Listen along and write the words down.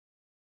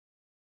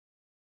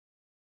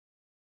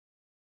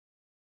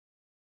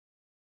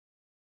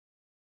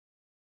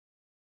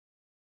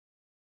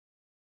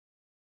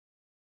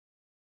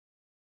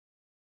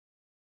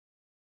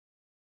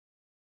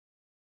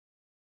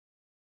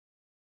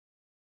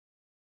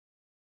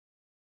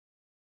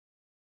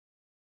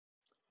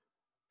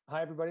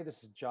Hi, everybody.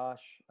 This is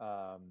Josh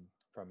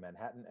from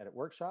Manhattan Edit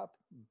Workshop,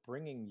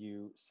 bringing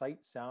you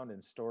Sight, Sound,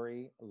 and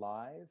Story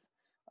live.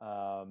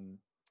 And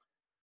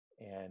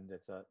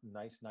it's a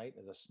nice night.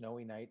 It's a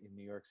snowy night in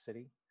New York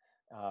City.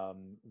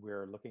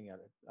 We're looking at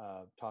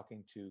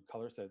talking to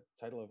colorists. The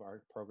title of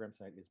our program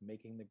tonight is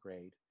Making the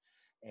Grade.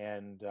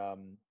 And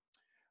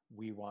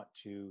we want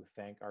to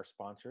thank our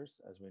sponsors,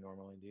 as we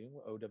normally do,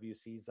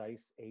 OWC,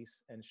 Zeiss,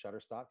 Ace, and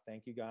Shutterstock.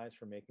 Thank you guys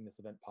for making this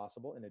event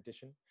possible. In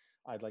addition,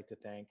 I'd like to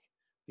thank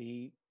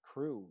the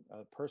crew,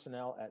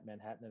 personnel at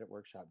Manhattan Edit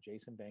Workshop,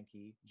 Jason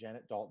Banke,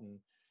 Janet Dalton,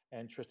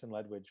 and Tristan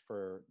Ledwidge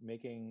for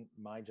making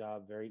my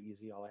job very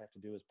easy. All I have to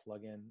do is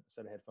plug in a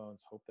set of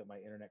headphones, hope that my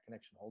internet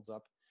connection holds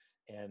up,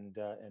 and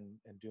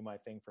do my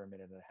thing for a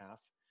minute and a half.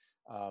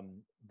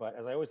 But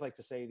as I always like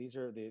to say, these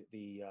are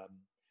the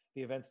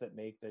events that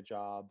make the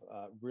job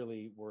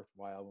really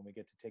worthwhile, when we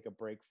get to take a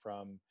break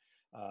from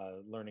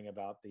learning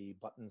about the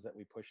buttons that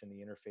we push in the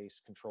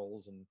interface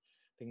controls and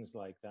things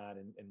like that,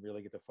 and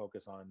really get to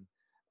focus on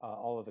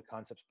all of the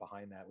concepts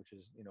behind that, which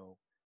is,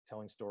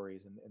 telling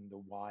stories and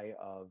the why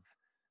of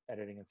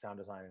editing and sound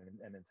design,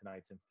 and in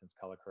tonight's instance,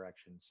 color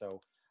correction. So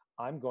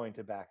I'm going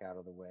to back out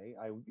of the way.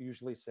 I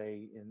usually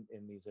say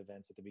in these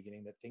events at the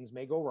beginning that things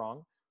may go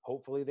wrong.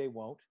 Hopefully they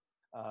won't.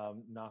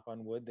 Knock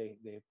on wood,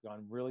 they've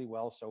gone really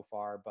well so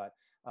far, but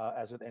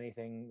as with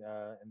anything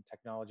in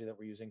technology that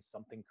we're using,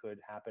 something could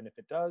happen. If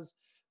it does,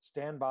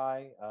 stand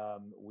by.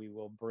 We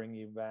will bring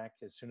you back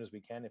as soon as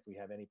we can if we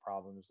have any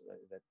problems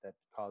that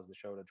cause the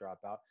show to drop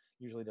out.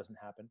 Usually doesn't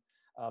happen.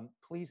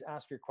 Please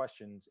ask your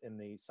questions in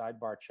the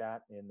sidebar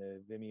chat in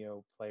the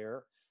Vimeo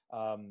player.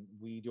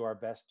 We do our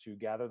best to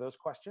gather those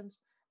questions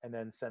and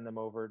then send them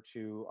over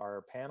to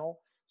our panel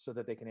so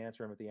that they can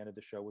answer them at the end of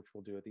the show, which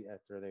we'll do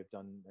after they've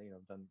done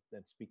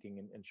speaking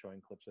and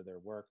showing clips of their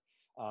work.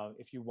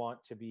 If you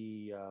want to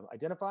be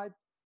identified,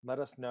 let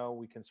us know.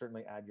 We can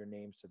certainly add your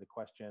names to the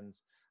questions.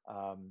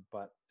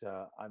 But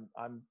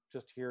I'm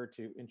just here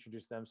to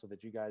introduce them so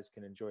that you guys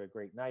can enjoy a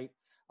great night.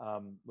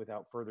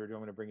 Without further ado, I'm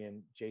going to bring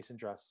in Jason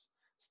Druss,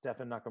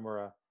 Stephen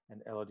Nakamura,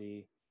 and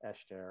Élodie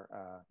Ichter.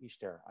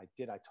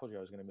 I told you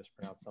I was going to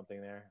mispronounce something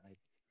there. I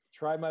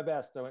tried my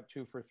best. I went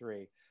 2 for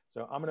 3.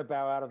 So I'm going to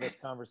bow out of this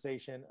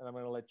conversation, and I'm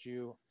going to let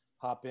you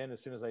hop in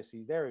as soon as I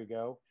see. There you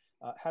go.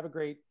 Have a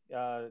great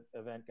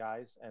event,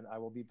 guys, and I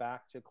will be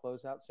back to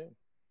close out soon.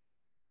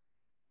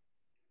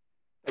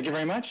 Thank you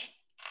very much.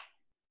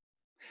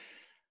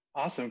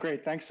 Awesome,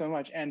 great, thanks so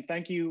much. And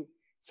thank you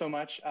so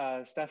much,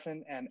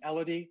 Stephen and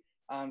Élodie.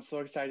 I'm so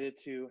excited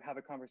to have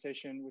a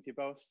conversation with you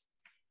both.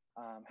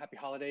 Happy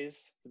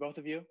holidays to both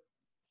of you.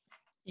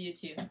 You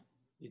too.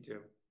 You too.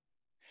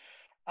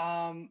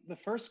 The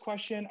first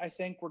question, I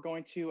think we're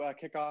going to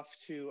kick off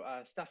to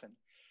Stephen.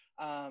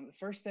 The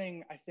first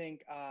thing I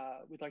think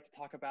we'd like to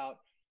talk about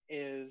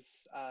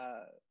is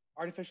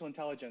artificial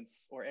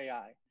intelligence, or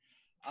AI.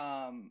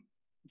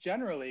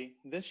 Generally,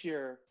 this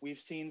year, we've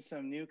seen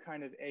some new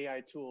kind of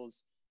AI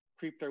tools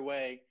creep their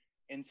way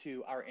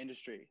into our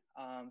industry.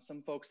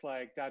 Some folks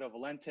like Dado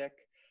Valentic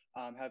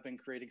have been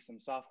creating some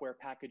software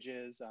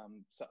packages,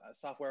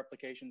 software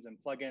applications and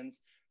plugins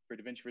for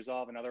DaVinci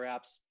Resolve and other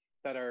apps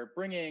that are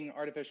bringing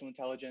artificial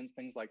intelligence,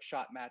 things like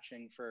shot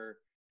matching for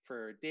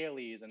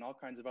dailies and all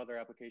kinds of other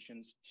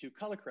applications, to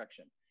color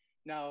correction.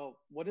 Now,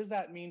 what does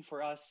that mean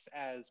for us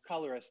as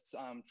colorists,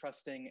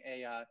 trusting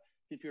a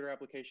computer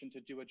application to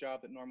do a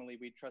job that normally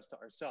we'd trust to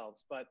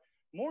ourselves? But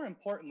more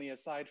importantly,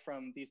 aside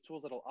from these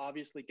tools that'll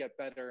obviously get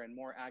better and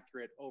more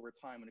accurate over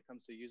time when it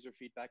comes to user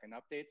feedback and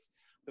updates,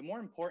 the more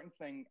important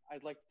thing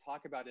I'd like to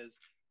talk about is,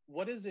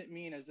 what does it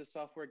mean as this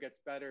software gets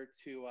better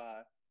to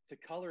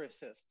color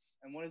assists,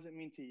 and what does it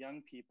mean to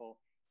young people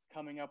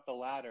coming up the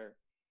ladder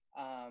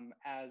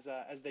as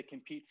they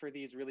compete for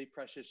these really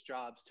precious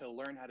jobs to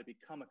learn how to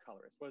become a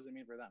colorist? What does it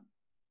mean for them?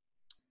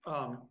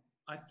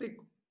 I think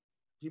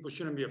people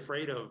shouldn't be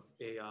afraid of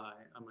AI.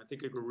 I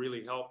think it could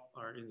really help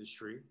our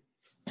industry,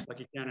 like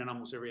it can in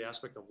almost every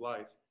aspect of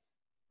life.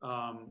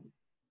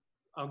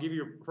 I'll give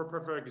you a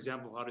perfect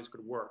example of how this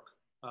could work.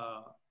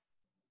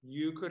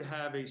 You could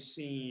have a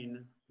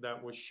scene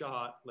that was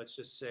shot, let's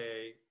just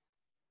say,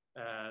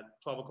 at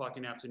 12 o'clock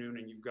in the afternoon,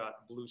 and you've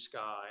got blue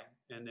sky,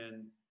 and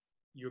then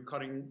you're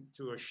cutting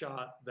to a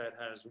shot that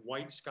has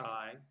white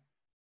sky,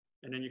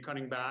 and then you're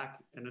cutting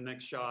back, and the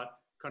next shot,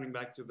 cutting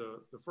back to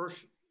the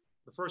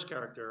first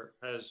character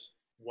has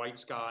white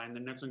sky, and the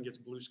next one gets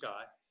blue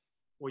sky.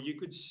 Well, you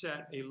could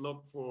set a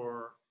look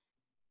for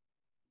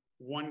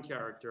one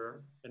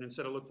character, and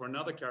instead of look for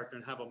another character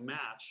and have a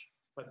match,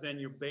 but then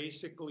you're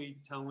basically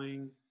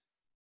telling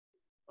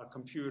a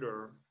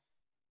computer,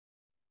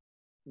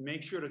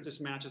 make sure that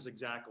this matches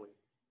exactly.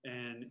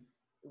 And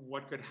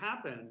what could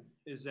happen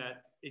is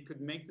that it could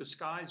make the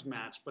skies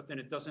match, but then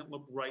it doesn't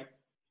look right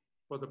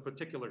for the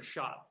particular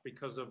shot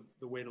because of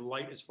the way the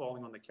light is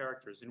falling on the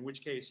characters, in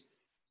which case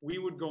we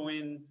would go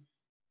in,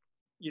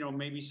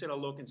 maybe set a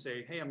look and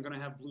say, hey, I'm going to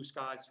have blue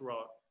skies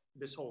throughout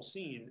this whole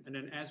scene. And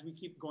then as we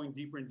keep going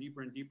deeper and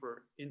deeper and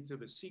deeper into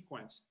the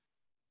sequence,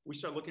 we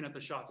start looking at the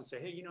shots and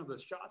say, hey, the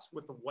shots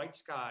with the white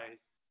sky,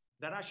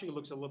 that actually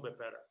looks a little bit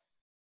better.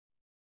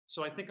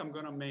 So I think I'm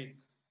going to make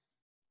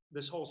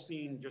this whole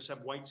scene just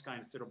have white sky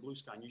instead of blue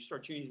sky. And you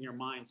start changing your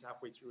minds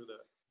halfway through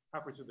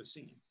the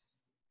scene.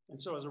 And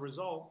so as a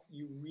result,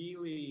 you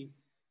really,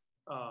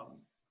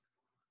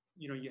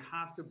 you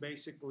have to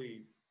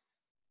basically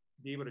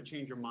be able to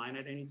change your mind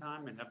at any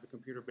time and have the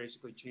computer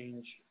basically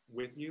change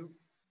with you.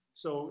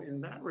 So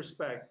in that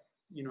respect,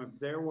 if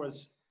there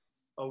was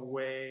a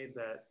way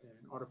that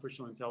an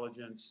artificial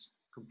intelligence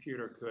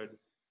computer could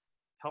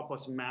help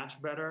us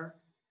match better,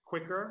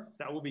 quicker,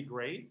 that would be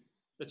great.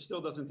 It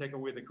still doesn't take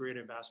away the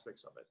creative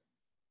aspects of it.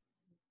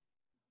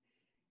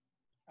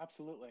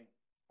 Absolutely,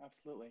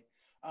 absolutely.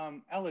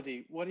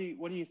 Élodie, what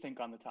do you think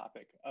on the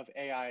topic of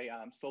AI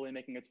slowly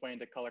making its way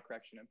into color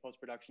correction and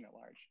post-production at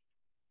large?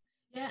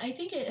 Yeah, I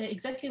think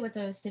exactly what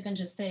Stephen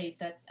just said is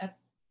that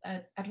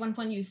at one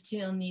point you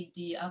still need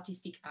the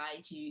artistic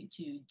eye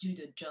to do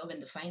the job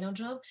and the final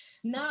job.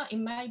 Now it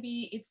might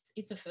be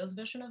it's a first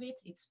version of it.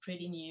 It's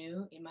pretty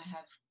new. It might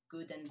have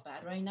good and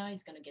bad right now.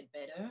 It's going to get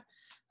better.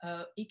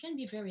 It can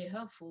be very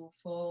helpful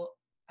for,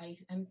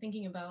 I'm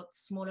thinking about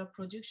smaller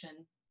production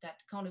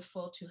that can't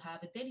afford to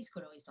have a daily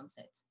colorist on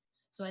set.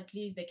 So at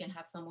least they can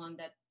have someone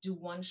that do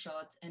one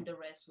shot and the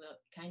rest will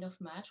kind of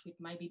match, which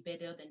might be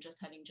better than just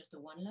having just a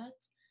one lot.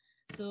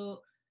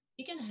 So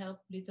it can help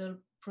little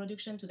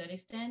production to that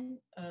extent.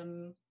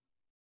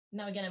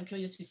 Now again, I'm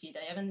curious to see it.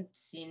 I haven't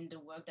seen the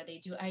work that they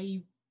do.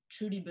 I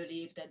truly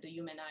believe that the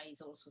human eye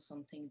is also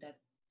something that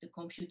the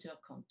computer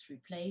can't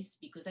replace,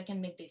 because I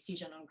can make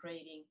decision on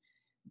grading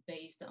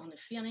based on a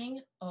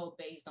feeling or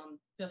based on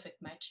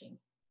perfect matching.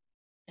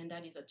 And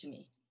that is up to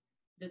me.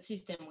 The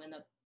system will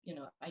not,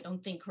 I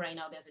don't think right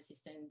now there's a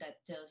system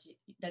that tells you,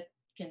 that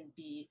can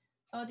be,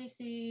 oh, this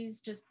is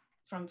just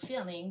from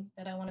feeling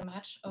that I want to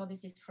match, or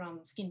this is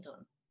from skin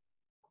tone.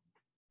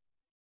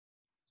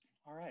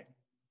 All right,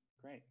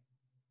 great.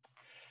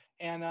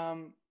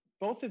 And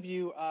both of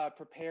you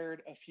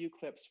prepared a few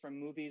clips from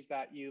movies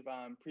that you've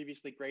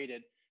previously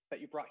graded that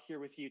you brought here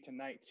with you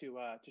tonight to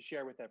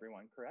share with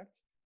everyone, correct?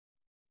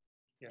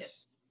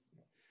 Yes.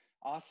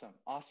 Awesome,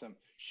 awesome.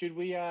 Should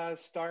we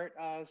start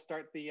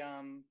the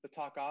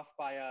talk off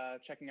by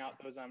checking out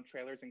those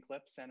trailers and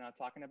clips and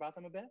talking about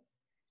them a bit?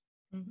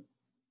 Mm-hmm.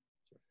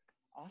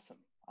 Awesome,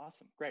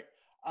 awesome, great.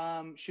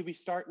 Should we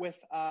start with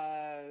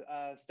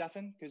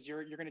Stephen, because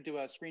you're going to do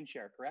a screen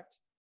share, correct?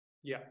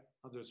 Yeah,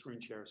 I'll do a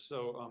screen share.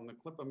 So the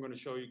clip I'm going to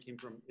show you came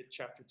from It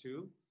Chapter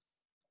 2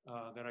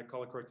 that I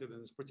color corrected.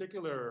 And this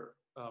particular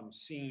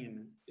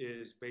scene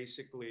is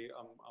basically,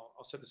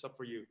 I'll set this up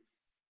for you.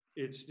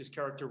 It's this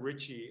character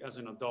Richie as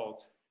an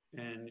adult,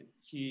 and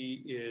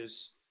he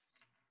is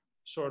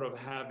sort of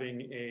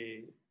having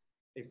a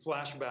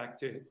flashback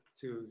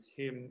to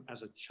him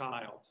as a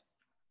child,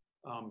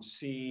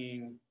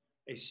 seeing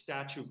a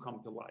statue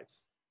come to life,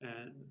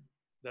 and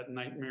that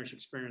nightmarish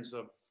experience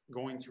of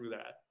going through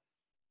that.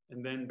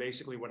 And then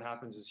basically what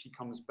happens is he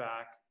comes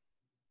back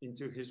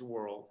into his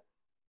world,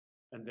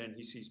 and then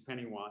he sees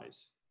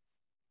Pennywise,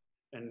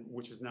 and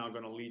which is now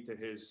going to lead to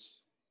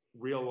his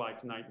real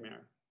life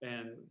nightmare.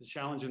 And the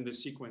challenge in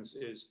this sequence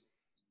is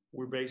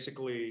we're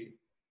basically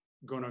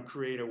going to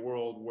create a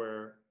world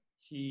where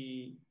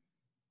he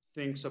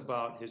thinks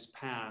about his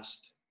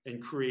past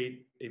and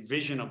create a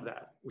vision of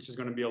that, which is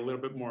going to be a little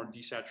bit more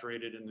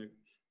desaturated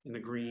in the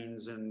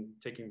greens and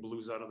taking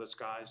blues out of the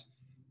skies,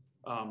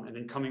 and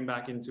then coming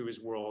back into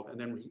his world. And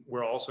then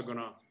we're also going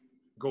to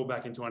go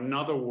back into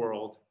another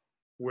world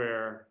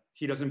where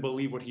he doesn't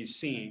believe what he's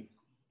seeing.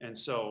 And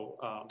so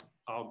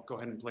I'll go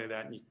ahead and play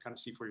that, and you can kind of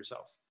see for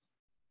yourself.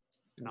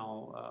 And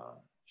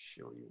I'll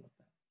show you what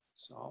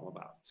that's all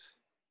about.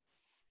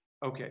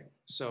 Okay,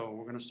 so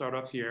we're going to start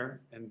off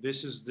here, and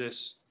this is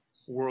this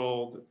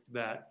world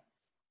that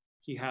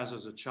he has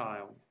as a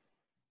child,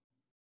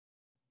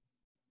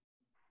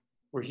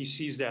 where he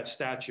sees that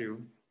statue.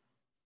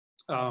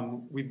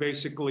 We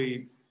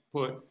basically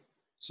put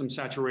some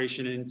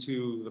saturation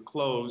into the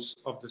clothes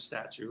of the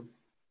statue,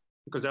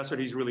 because that's what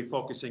he's really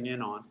focusing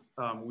in on.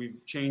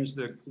 We've changed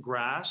the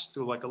grass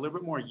to like a little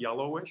bit more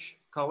yellowish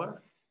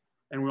color.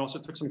 And we also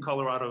took some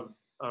color out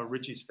of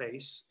Richie's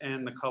face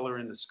and the color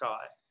in the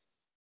sky.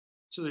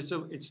 So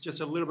it's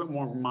just a little bit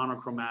more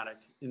monochromatic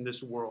in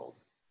this world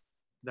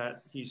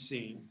that he's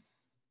seeing.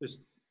 This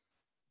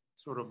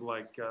sort of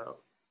like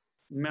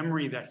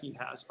memory that he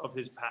has of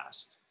his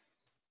past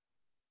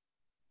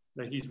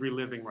that he's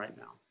reliving right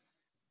now.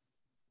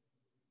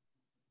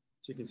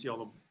 So you can see all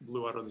the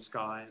blue out of the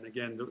sky. And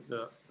again,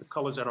 the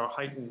colors that are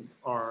heightened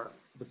are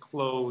the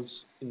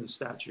clothes in the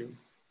statue.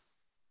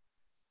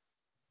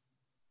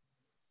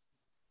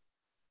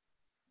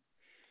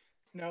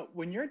 Now,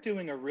 when you're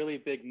doing a really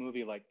big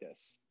movie like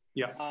this,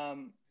 yeah,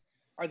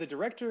 are the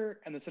director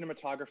and the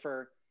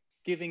cinematographer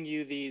giving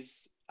you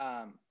these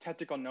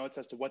technical notes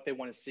as to what they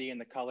want to see in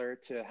the color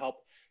to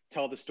help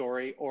tell the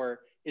story? Or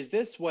is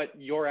this what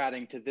you're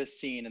adding to this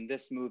scene in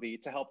this movie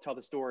to help tell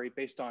the story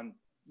based on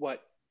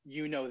what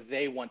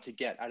they want to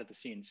get out of the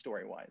scene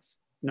story-wise?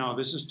 No,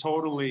 this is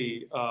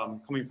totally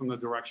coming from the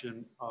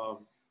direction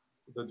of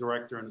the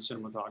director and the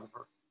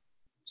cinematographer.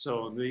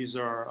 So these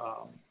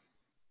are,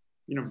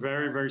 you know,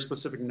 very, very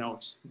specific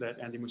notes that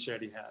Andy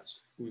Muschietti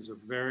has, who's a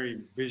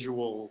very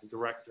visual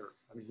director.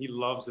 I mean, he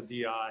loves the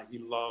DI. He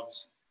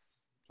loves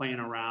playing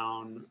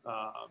around.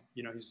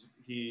 You know,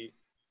 he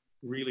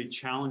really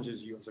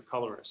challenges you as a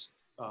colorist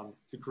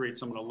to create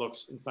some of the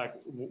looks. In fact,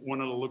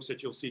 one of the looks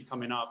that you'll see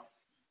coming up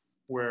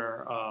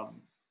where,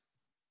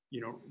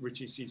 you know,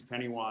 Richie sees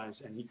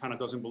Pennywise and he kind of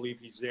doesn't believe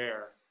he's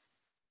there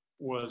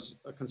was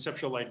a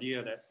conceptual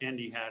idea that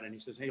Andy had. And he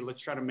says, hey, let's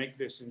try to make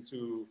this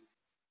into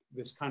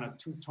this kind of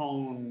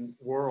two-tone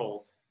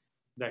world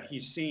that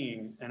he's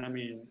seeing. And I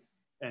mean,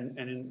 and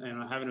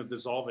having to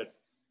dissolve it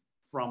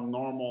from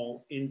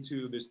normal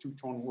into this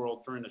two-tone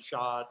world during the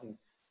shot and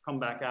come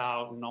back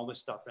out and all this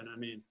stuff. And I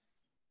mean,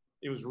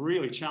 it was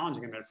really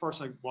challenging. I mean, at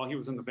first, like, while he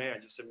was in the Bay, I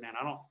just said, man,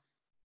 I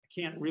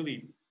can't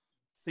really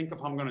think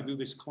of how I'm going to do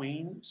this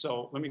clean.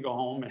 So let me go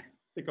home and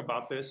think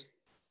about this.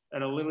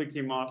 And I literally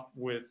came up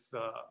with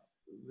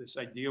this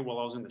idea while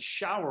I was in the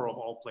shower of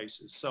all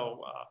places.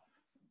 So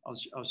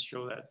I'll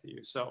show that to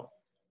you. So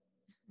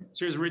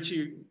here's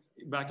Richie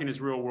back in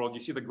his real world. You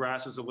see the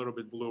grass is a little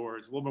bit bluer.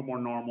 It's a little bit more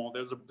normal.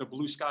 There's the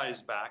blue sky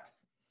is back.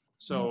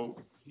 So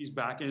he's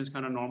back in his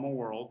kind of normal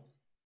world.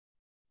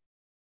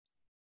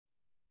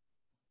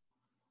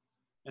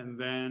 And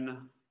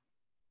then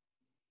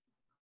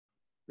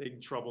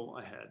big trouble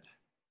ahead.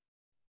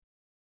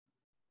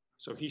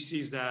 So he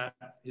sees that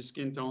his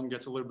skin tone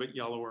gets a little bit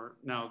yellower.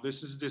 Now,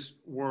 this is this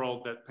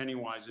world that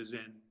Pennywise is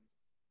in,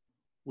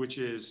 which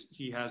is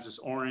he has this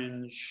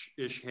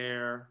orange-ish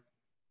hair,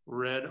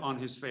 red on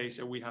his face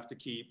that we have to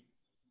keep,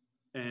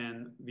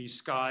 and these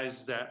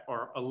skies that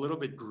are a little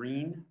bit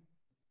green.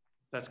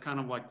 That's kind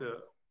of like the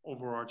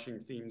overarching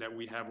theme that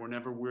we have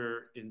whenever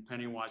we're in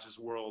Pennywise's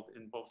world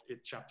in both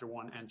Chapter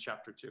 1 and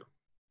Chapter 2.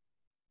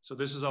 So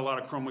this is a lot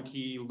of chroma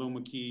key,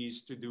 luma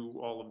keys to do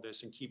all of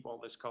this and keep all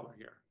this color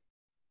here.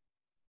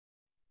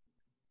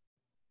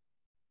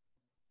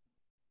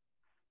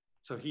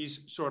 So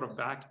he's sort of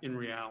back in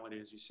reality,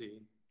 as you see.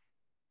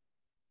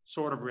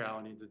 Sort of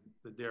reality,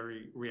 the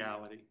dairy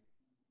reality.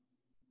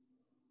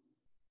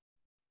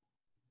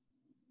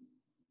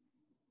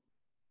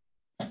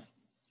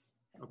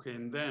 Okay,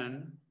 and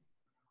then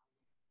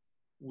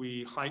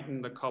we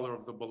heighten the color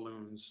of the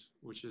balloons,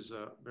 which is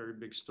a very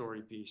big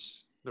story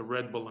piece. The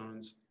red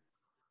balloons,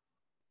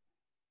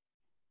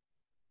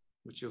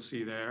 which you'll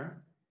see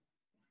there.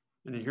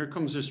 And then here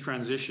comes this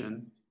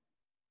transition,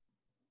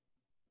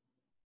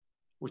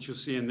 which you'll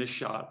see in this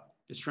shot.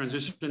 It's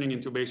transitioning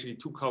into basically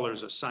two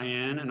colors, a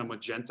cyan and a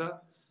magenta,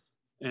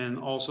 and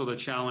also the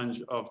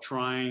challenge of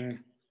trying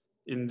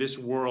in this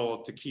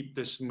world to keep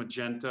this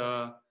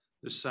magenta,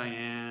 the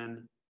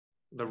cyan,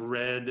 the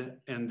red,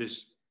 and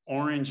this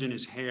orange in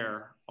his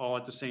hair all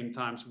at the same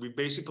time. So we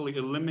basically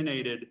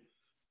eliminated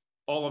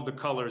all of the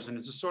colors, and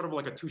it's a sort of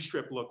like a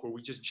two-strip look where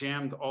we just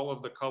jammed all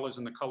of the colors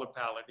in the color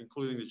palette,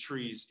 including the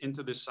trees,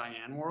 into this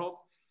cyan world.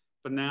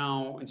 But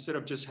now, instead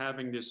of just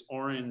having this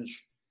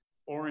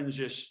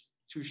orangish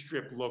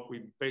two-strip look,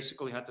 we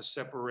basically had to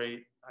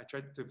separate. I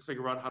tried to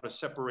figure out how to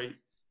separate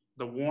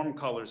the warm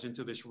colors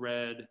into this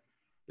red,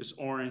 this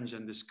orange,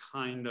 and this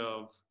kind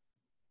of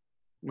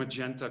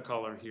magenta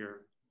color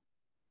here.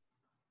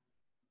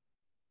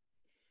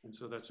 And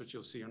so that's what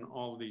you'll see on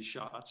all of these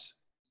shots.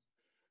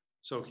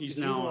 So he's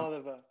now— a lot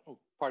of, oh,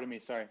 pardon me,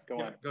 sorry, go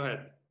on. Go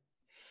ahead.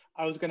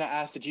 I was gonna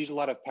ask, did you use a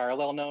lot of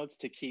parallel nodes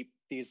to keep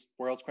these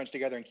worlds crunched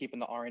together and keeping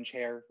the orange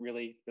hair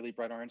really, really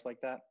bright orange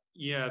like that?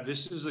 Yeah,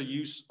 this is a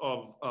use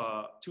of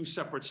two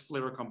separate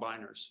splitter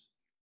combiners.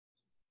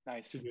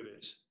 Nice. To do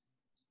this.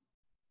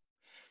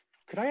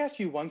 Could I ask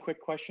you one quick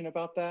question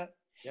about that?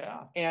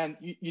 Yeah. And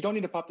you don't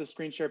need to pop the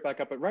screen share back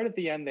up, but right at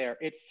the end there,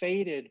 it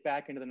faded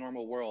back into the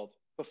normal world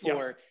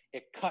before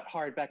it cut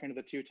hard back into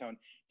the two-tone.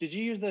 Did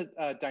you use the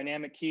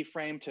dynamic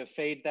keyframe to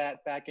fade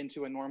that back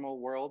into a normal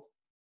world?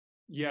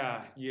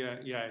 Yeah.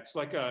 It's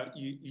like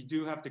you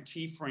do have to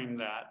keyframe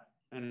that,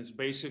 and it's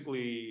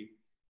basically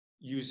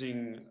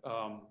using,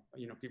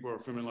 you know, people are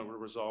familiar with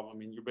Resolve. I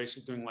mean, you're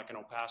basically doing like an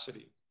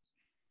opacity,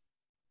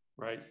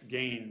 right?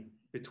 Gain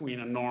between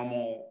a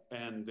normal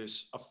and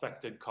this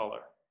affected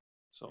color.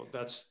 So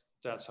that's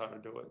how to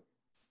do it.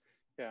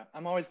 Yeah,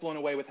 I'm always blown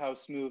away with how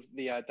smooth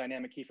the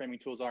dynamic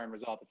keyframing tools are in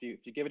Resolve. If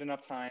you give it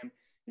enough time,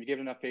 if you give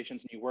it enough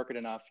patience, and you work it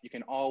enough, you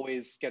can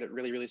always get it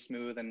really, really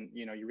smooth. And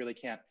you know, you really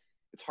can't.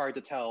 It's hard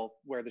to tell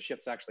where the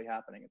shift's actually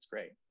happening. It's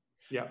great.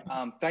 Yeah.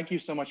 Thank you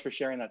so much for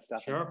sharing that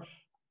stuff. Sure.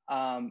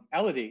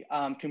 Élodie,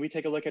 can we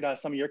take a look at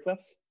some of your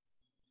clips?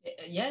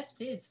 Yes,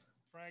 please.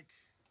 Frank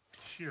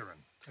Sheeran.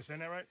 Am I saying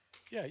that right?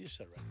 Yeah, you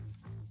said it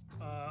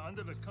right.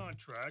 Under the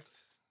contract,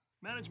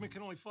 management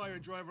can only fire a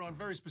driver on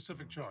very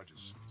specific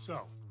charges.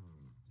 So,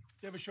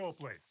 you ever show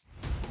up late?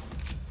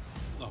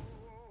 No. Do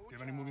you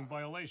have any moving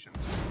violations?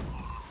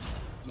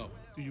 No.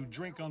 Do you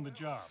drink on the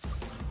job?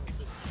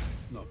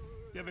 No.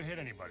 You ever hit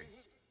anybody?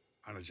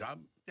 On a job?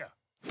 Yeah.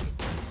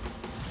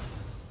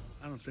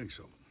 I don't think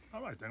so.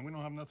 All right, then. We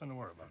don't have nothing to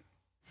worry about.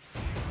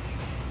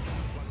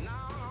 But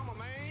now I'm a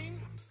man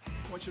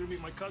I want you to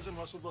meet my cousin,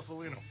 Russell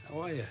Buffalino.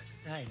 How are you?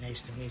 Hi,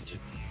 nice to meet you.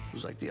 It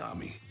was like the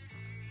army.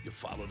 You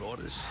followed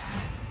orders.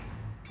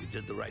 You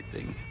did the right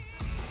thing.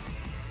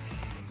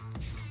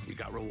 You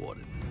got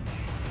rewarded.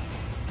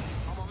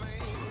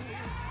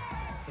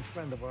 A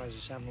friend of ours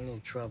is having a little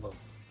trouble.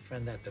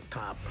 Friend at the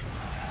top.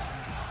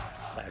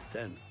 Back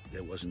then,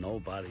 there was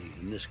nobody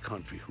in this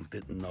country who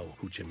didn't know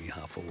who Jimmy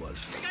Hoffa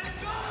was. You got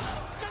a gun!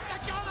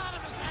 Get the gun out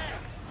of his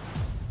hand!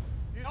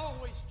 You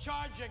always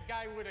charge a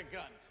guy with a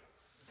gun.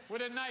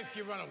 With a knife,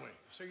 you run away.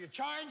 So you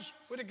charge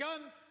with a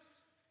gun,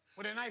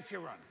 with a knife, you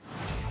run.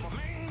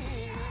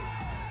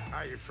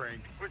 Hiya,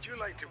 Frank. Would you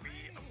like to be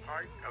a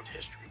part of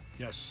history?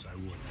 Yes, I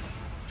would.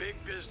 Big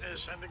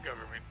business and the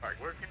government are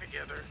working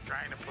together,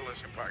 trying to pull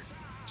us apart.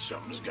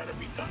 Something's got to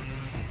be done.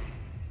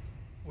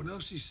 What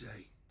else you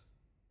say?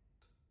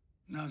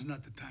 Now's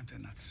not the time to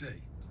not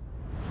say.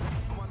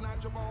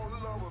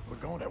 We're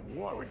going to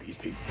war with these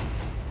people.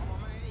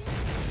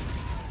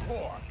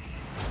 War.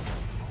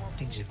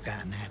 Things have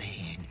gotten out of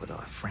hand with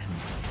our friend.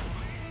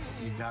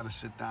 You gotta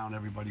sit down,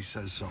 everybody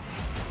says so.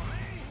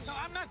 No,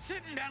 I'm not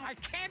sitting down. I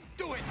can't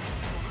do it.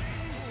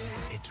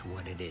 It's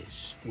what it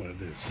is. What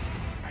it is.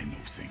 I know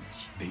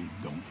things they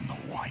don't know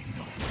I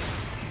know.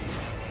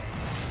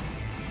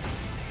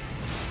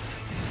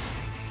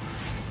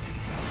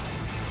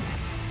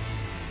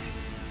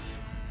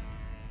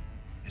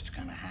 It's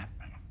gonna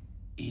happen.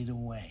 Either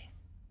way,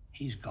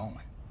 he's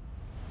going.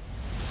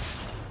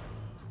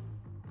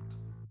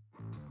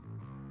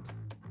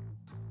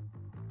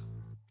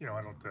 You know,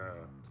 I don't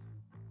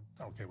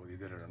care whether you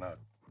did it or not.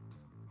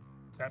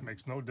 That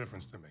makes no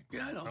difference to me.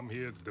 Yeah, I know. I'm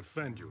here to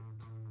defend you,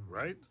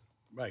 right?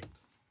 Right.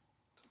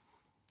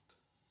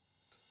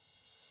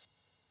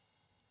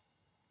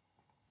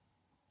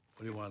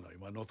 What do you want to know? You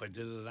want to know if I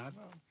did it or not?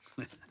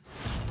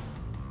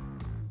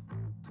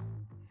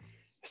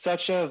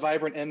 Such a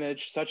vibrant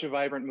image, such a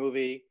vibrant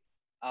movie.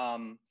 I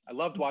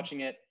loved watching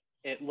it.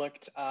 It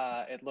looked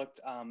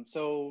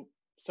so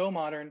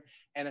modern,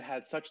 and it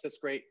had this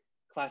great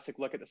classic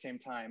look at the same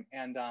time.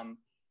 And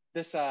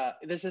this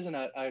isn't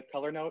a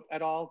color note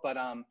at all, but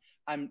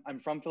I'm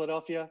from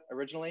Philadelphia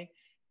originally,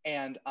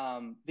 and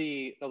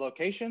the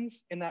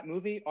locations in that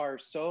movie are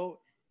so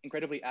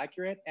incredibly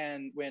accurate.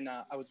 And when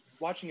I was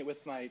watching it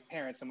with my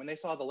parents, and when they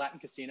saw the Latin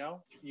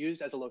Casino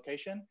used as a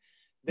location,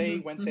 they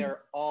went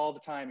there all the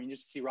time, and you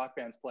just see rock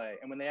bands play.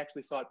 And when they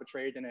actually saw it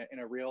portrayed in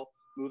a real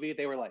movie,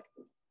 they were like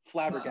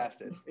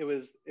flabbergasted. Wow.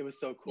 It was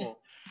so cool.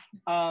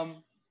 Yeah.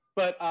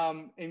 But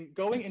in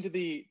going into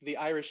the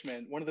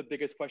Irishman, one of the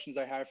biggest questions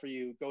I have for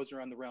you goes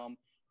around the realm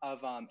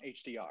of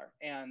HDR.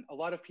 And a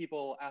lot of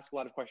people ask a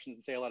lot of questions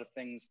and say a lot of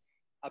things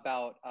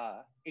about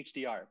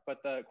HDR.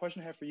 But the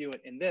question I have for you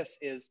in this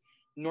is,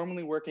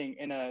 normally working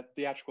in a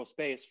theatrical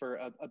space for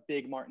a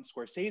big Martin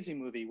Scorsese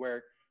movie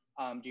where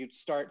you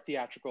start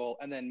theatrical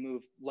and then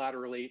move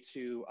laterally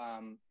to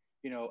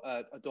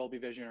a Dolby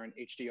Vision or an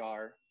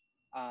HDR.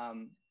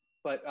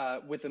 But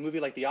with a movie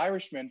like The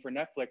Irishman for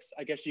Netflix,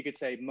 I guess you could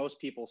say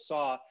most people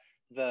saw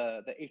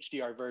the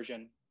HDR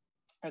version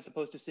as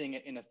opposed to seeing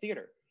it in a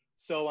theater.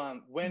 So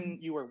when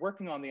you were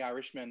working on The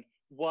Irishman,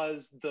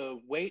 was the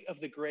weight of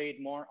the grade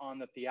more on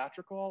the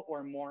theatrical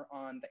or more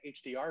on the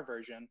HDR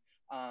version,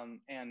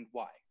 and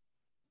why?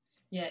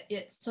 Yeah,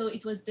 so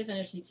it was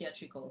definitely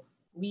theatrical.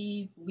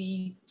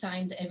 We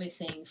timed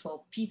everything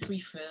for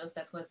P3 first.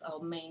 That was our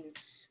main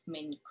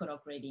color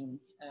grading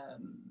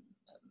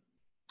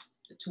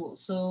tool.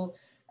 So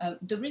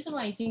the reason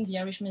why I think The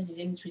Irishman is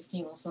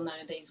interesting also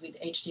nowadays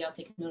with HDR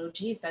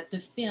technology is that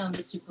the film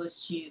is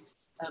supposed to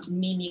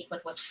mimic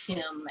what was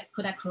filmed, like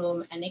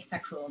Kodachrome and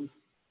Ektachrome.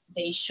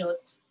 They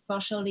shot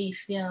partially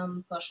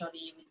film,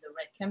 partially with the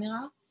red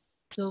camera.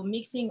 So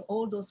mixing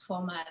all those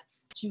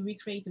formats to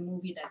recreate a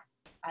movie that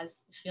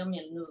has a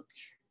filmy look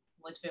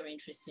was very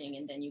interesting.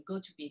 And then you go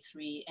to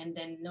P3, and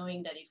then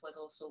knowing that it was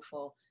also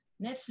for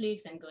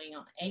Netflix and going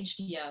on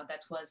HDR,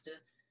 that was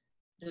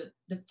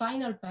the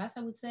final pass,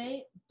 I would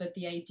say. But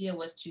the idea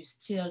was to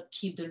still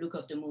keep the look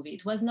of the movie.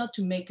 It was not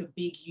to make a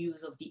big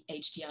use of the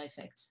HDR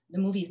effect. The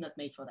movie is not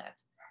made for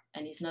that,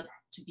 and it's not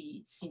to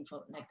be seen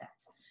for like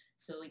that.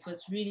 So it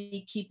was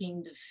really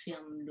keeping the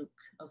film look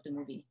of the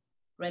movie,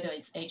 whether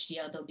it's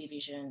HDR, Dolby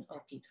Vision,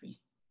 or P3.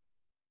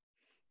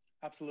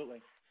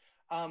 Absolutely.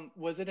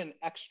 Was it an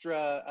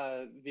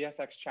extra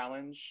VFX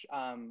challenge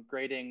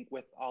grading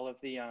with all of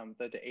the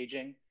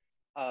aging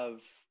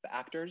of the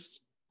actors?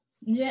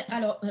 Yeah,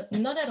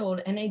 not at all.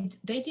 And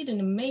they did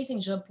an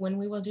amazing job. When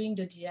we were doing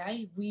the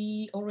DI,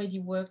 we already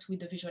worked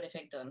with the visual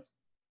effect done.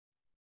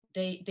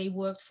 They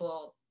worked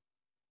for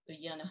a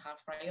year and a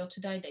half prior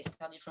to that. They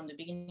started from the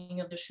beginning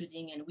of the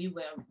shooting, and we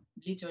were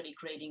literally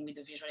grading with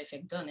the visual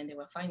effect done, and they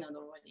were final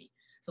already.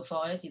 So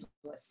for us, it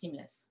was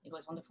seamless. It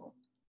was wonderful.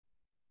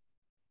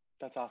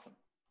 That's awesome.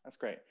 That's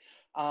great.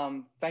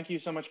 Thank you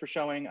so much for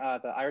showing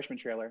the Irishman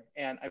trailer.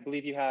 And I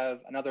believe you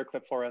have another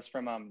clip for us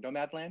from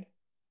Nomadland.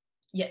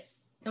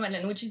 Yes,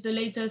 Nomadland, which is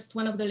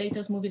one of the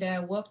latest movie that I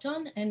worked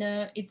on, and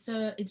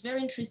it's very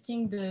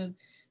interesting the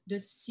the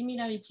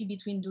similarity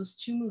between those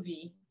two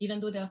movies, even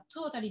though they're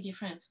totally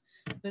different.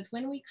 But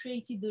when we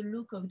created the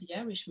look of the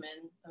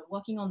Irishman,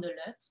 working on the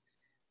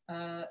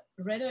LUT,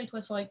 whether it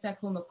was for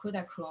Ektachrome or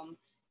Kodachrome,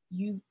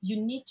 you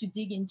need to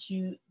dig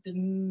into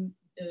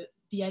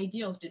the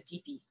idea of the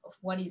DP, of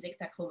what is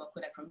Ektachrome or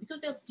Kodachrome,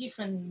 because there's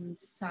different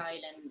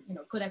style, and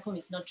Kodachrome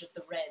is not just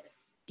the red.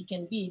 It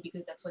can be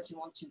because that's what you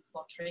want to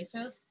portray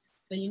first,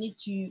 but you need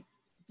to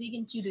dig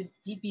into the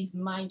DP's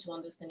mind to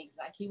understand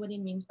exactly what it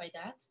means by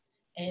that.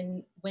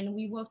 And when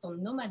we worked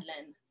on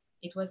Nomadland,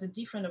 it was a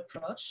different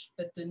approach,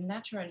 but the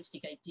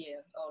naturalistic idea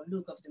or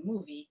look of the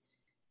movie,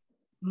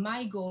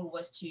 my goal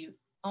was to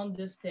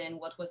understand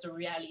what was the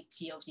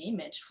reality of the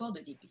image for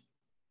the DP.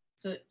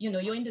 So,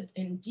 you're in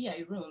the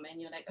DI room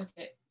and you're like,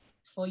 okay,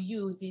 for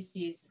you, this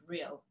is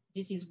real.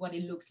 This is what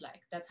it looks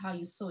like. That's how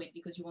you saw it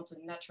because you want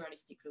a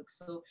naturalistic look.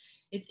 So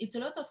it's a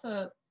lot of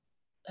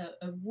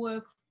a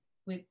work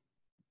with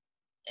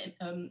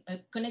a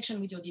connection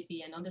with your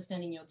DP and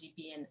understanding your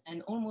DP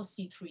and almost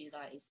see through his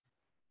eyes.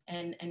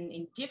 And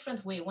in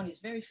different way, one is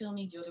very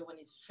filmic, the other one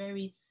is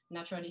very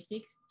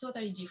naturalistic,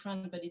 totally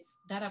different, but it's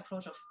that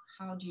approach of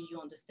how do you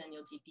understand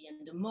your DP,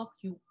 and the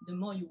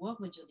more you work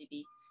with your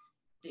DP,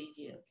 the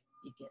easier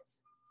it gets.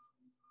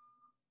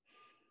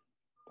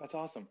 That's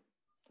awesome.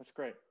 That's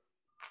great.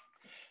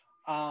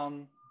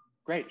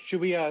 Great.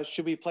 Should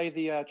we play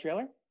the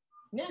trailer?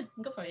 Yeah,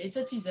 go for it. It's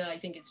a teaser. I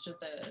think it's just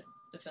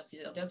the first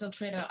teaser. There's a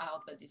trailer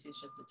out, but this is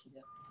just the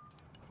teaser.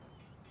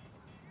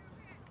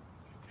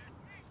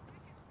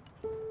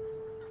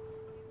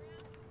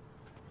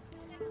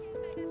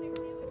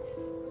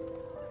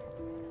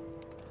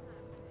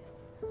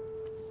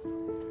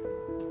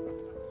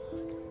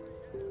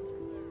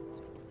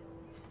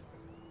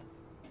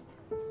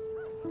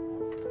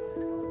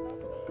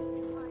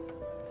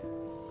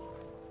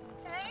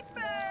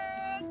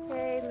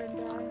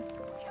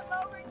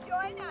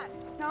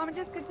 I'm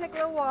just going to take a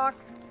little walk.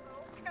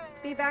 Okay.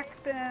 Be back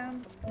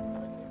soon.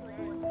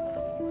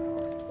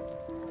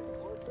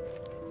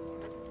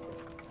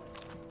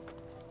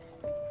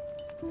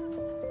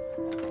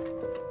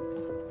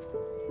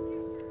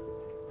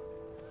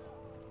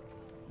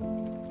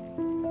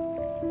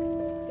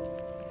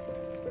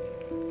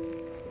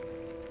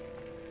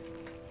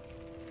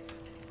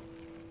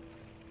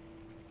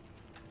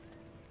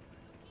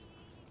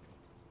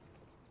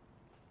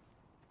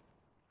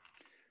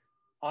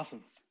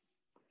 Awesome.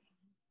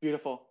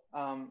 Beautiful.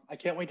 I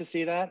can't wait to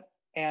see that.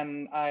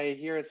 And I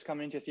hear it's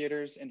coming to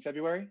theaters in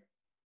February.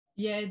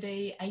 Yeah,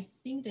 I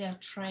think they are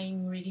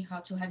trying really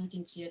hard to have it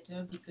in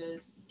theater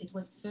because it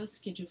was first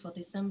scheduled for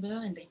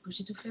December and they pushed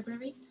it to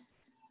February.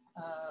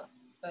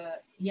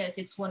 But yes,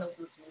 it's one of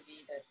those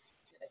movies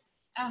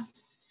that,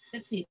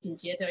 let's see it in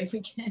theater if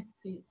we can,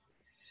 please.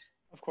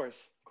 Of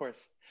course, of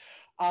course.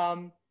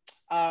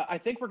 I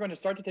think we're going to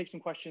start to take some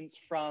questions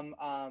from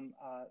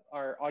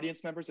our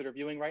audience members that are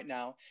viewing right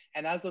now.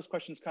 And as those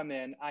questions come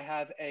in, I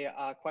have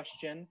a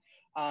question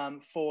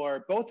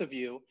for both of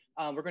you.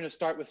 We're going to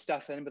start with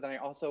Stephen, but then I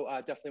also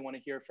definitely want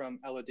to hear from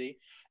Élodie.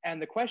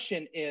 And the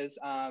question is,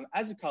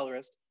 as a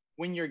colorist,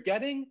 when you're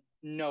getting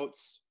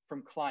notes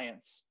from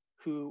clients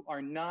who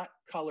are not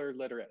color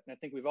literate, and I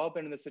think we've all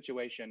been in this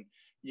situation,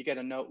 you get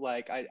a note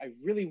like, I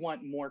really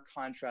want more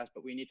contrast,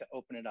 but we need to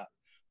open it up.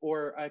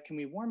 Or can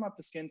we warm up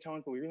the skin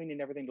tones, but we really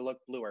need everything to look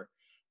bluer.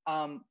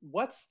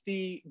 What's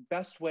the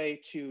best way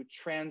to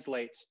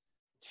translate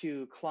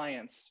to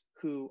clients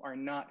who are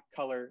not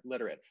color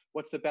literate?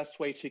 What's the best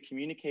way to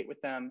communicate with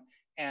them?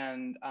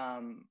 And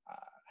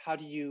how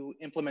do you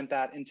implement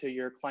that into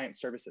your client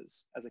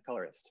services as a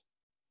colorist?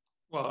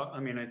 Well, I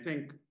mean, I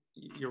think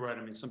you're right.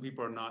 I mean, some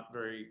people are not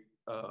very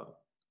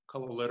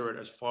color literate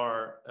as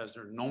far as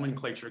their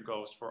nomenclature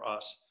goes for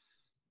us.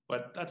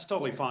 But that's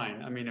totally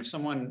fine. I mean, if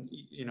someone,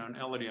 and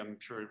Élodie, I'm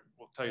sure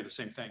will tell you the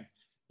same thing.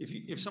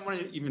 If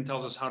someone even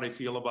tells us how they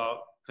feel about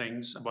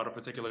things, about a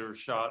particular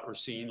shot or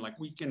scene, like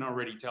we can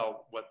already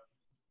tell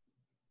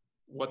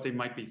what they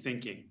might be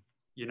thinking.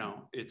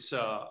 It's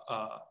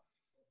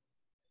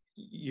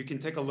you can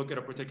take a look at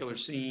a particular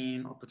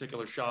scene or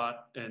particular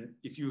shot, and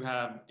if you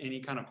have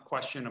any kind of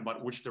question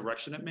about which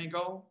direction it may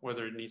go,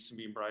 whether it needs to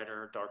be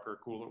brighter, darker,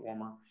 cooler,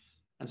 warmer,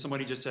 and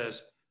somebody just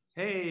says,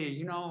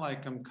 "Hey,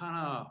 like I'm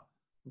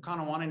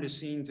kind of wanting the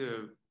scene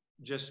to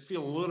just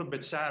feel a little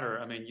bit sadder."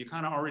 I mean, you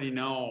kind of already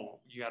know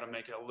you got to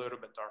make it a little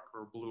bit darker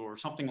or blue or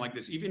something like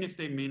this. Even if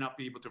they may not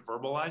be able to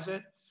verbalize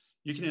it,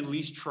 you can at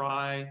least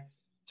try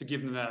to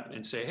give them that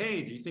and say,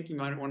 "Hey, do you think you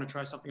might want to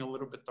try something a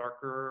little bit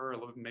darker,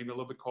 maybe a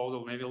little bit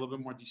colder, maybe a little bit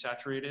more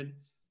desaturated?"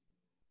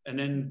 And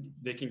then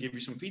they can give you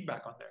some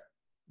feedback on there,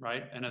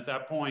 right? And at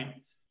that point,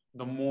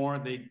 the more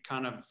they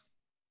kind of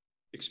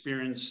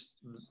experience,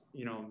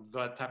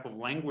 that type of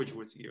language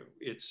with you,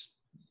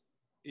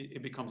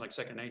 it becomes like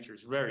second nature.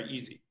 It's very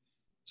easy.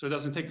 So it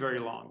doesn't take very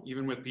long,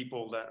 even with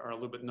people that are a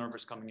little bit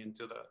nervous coming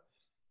into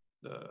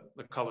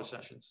the color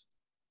sessions.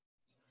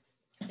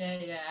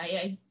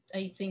 Yeah,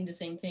 I think the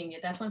same thing.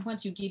 At one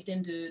point, you give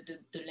them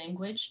the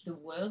language, the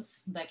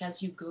words, like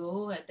as you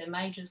go, they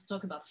might just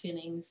talk about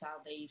feelings, how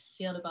they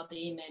feel about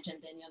the image,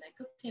 and then you're like,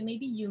 okay,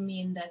 maybe you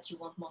mean that you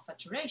want more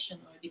saturation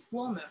or a bit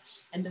warmer.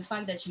 And the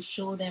fact that you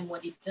show them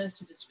what it does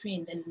to the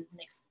screen, then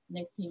next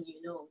thing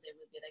you know, they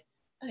will be like,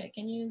 okay,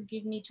 can you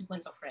give me 2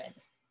 points of red?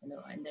 You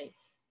know, and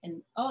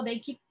they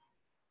keep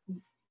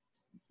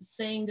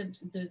saying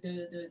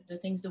the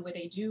things the way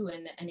they do,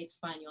 and it's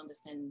fine, you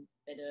understand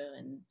better.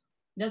 And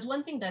there's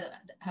one thing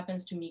that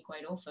happens to me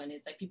quite often.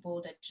 It's like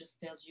people that just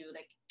tells you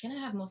like, can I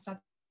have more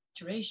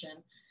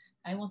saturation?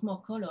 I want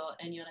more color.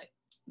 And you're like,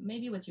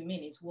 maybe what you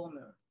mean is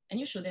warmer. And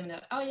you show them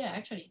that, oh yeah,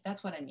 actually,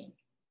 that's what I mean,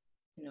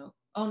 you know,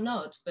 or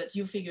not, but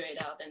you figure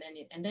it out.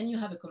 And then you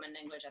have a common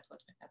language at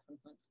one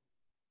point.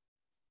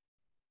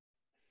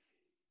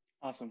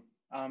 Awesome.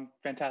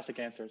 Fantastic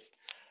answers.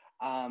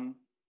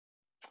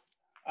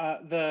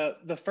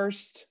 The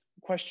first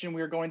question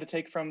we're going to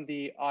take from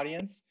the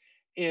audience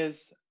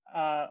is,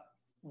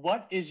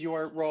 what is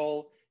your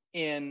role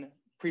in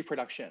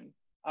pre-production,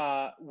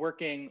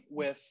 working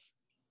with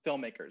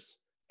filmmakers?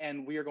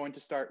 And we are going to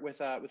start with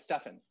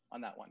Stephen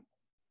on that one.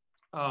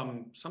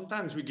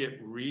 Sometimes we get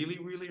really,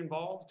 really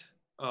involved,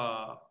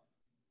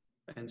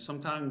 and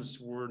sometimes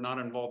we're not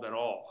involved at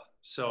all.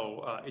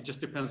 So it just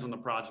depends on the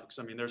projects.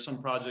 I mean, there's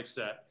some projects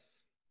that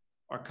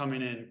are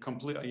coming in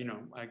completely, you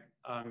know, I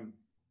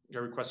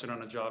get requested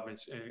on a job,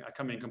 I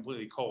come in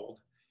completely cold.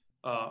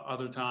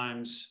 Other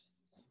times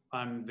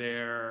I'm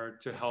there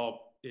to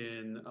help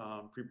in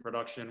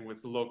pre-production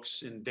with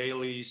looks in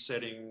dailies,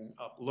 setting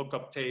up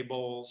lookup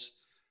tables,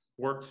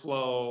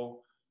 workflow.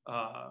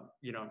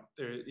 You know,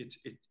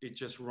 it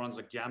just runs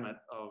a gamut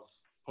of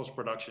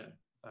post-production.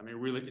 I mean,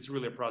 really, it's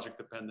really a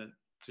project-dependent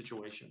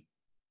situation.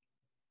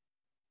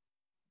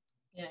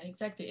 Yeah,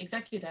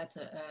 exactly that.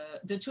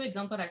 The two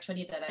examples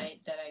actually that I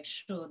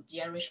showed,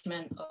 The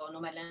Irishman or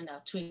Nomadland,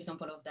 are two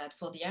examples of that.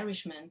 For The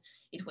Irishman,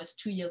 it was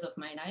 2 years of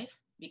my life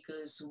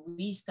because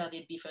we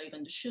started before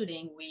even the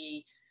shooting.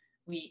 We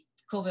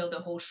covered the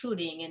whole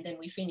shooting, and then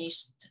we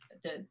finished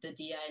the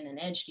DI and an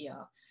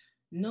HDR.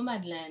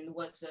 Nomadland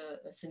was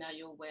a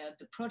scenario where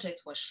the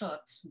project was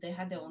shot. They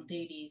had their own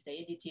dailies, they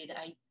edited.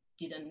 I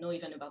didn't know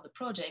even about the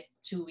project.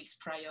 2 weeks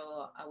prior,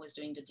 I was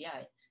doing the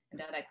DI. And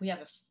they're like,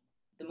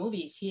 the movie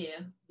is here,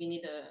 we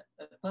need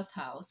a post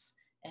house.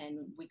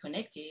 And we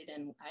connected,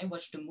 and I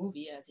watched the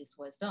movie as it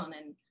was done,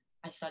 and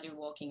I started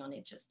working on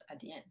it just at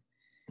the end.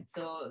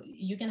 So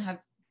you can have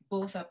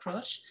both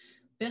approach.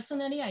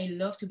 Personally, I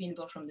love to be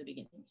involved from the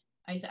beginning.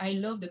 I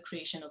love the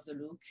creation of the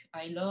look.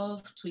 I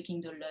love tweaking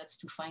the LUTs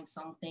to find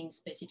something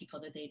specific for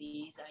the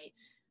dailies.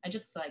 I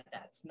just like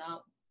that.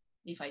 Now,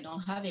 if I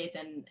don't have it,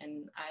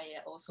 and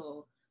I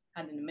also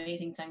had an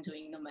amazing time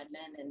doing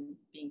Nomadland and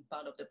being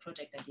part of the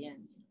project at the end,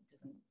 you know, it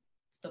doesn't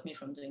stop me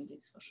from doing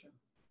this for sure.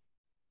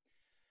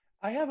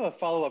 I have a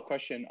follow-up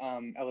question,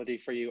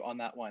 Élodie, for you on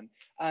that one,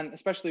 and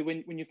especially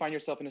when you find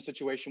yourself in a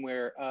situation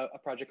where a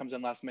project comes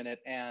in last minute,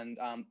 and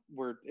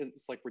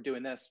it's like we're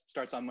doing this,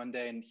 starts on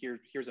Monday, and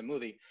here's a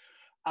movie.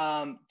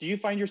 Do you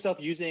find yourself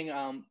using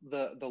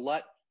the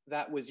LUT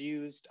that was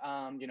used,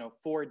 you know,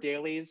 for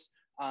dailies,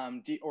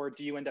 or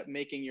do you end up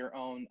making your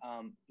own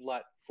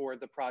LUT for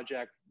the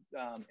project,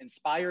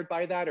 inspired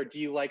by that, or do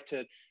you like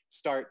to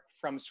start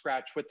from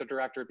scratch with the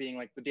director, being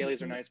like, the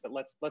dailies are nice, but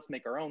let's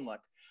make our own look?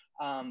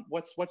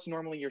 What's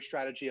normally your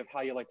strategy of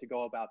how you like to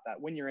go about that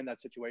when you're in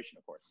that situation,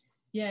 of course?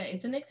 Yeah,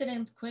 it's an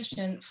excellent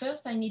question.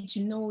 First, I need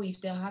to know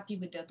if they're happy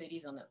with their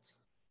dailies or not.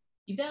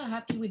 If they're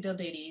happy with their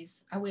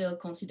dailies, I will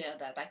consider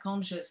that. I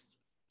can't just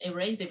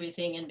erase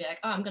everything and be like,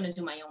 oh, I'm going to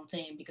do my own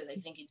thing because I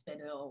think it's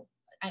better. Or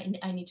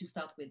I need to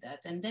start with that.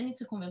 And then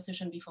it's a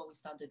conversation before we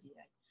start the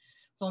DI.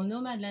 For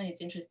Nomadland,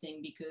 it's interesting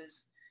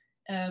because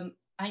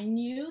I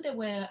knew they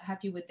were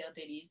happy with their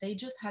dailies. They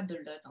just had the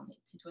LUT on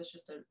it. It was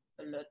just a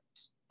LUT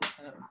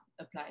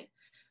applied.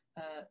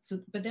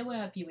 But they were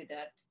happy with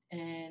that.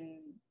 And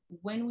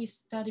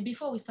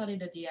before we started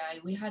the DI,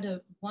 we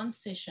had one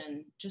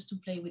session just to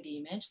play with the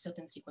image,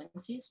 certain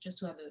sequences, just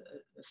to have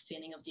a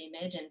feeling of the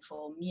image, and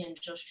for me and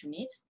Josh to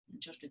meet,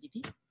 Josh the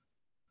DP.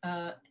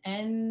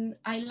 And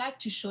I like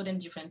to show them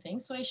different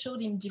things. So I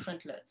showed him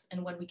different LUTs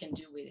and what we can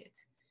do with it.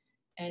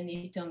 And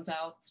it turns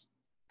out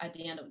at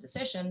the end of the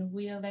session,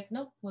 we are like,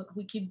 no,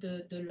 we keep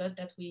the LUT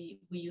that we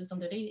used on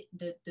the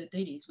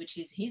dailies, which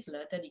is his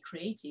LUT that he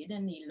created,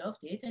 and he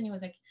loved it. And he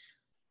was like,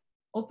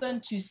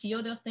 open to see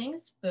other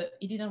things, but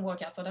it didn't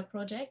work out for that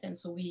project. And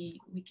so we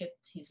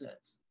kept his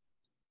LUT.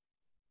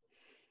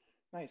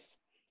 Nice.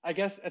 I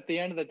guess at the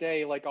end of the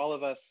day, like all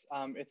of us,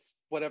 it's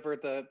whatever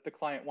the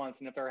client wants.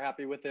 And if they're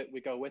happy with it,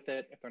 we go with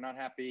it. If they're not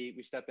happy,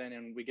 we step in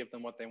and we give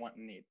them what they want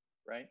and need,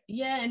 right?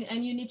 Yeah,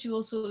 and you need to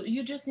also,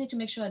 you just need to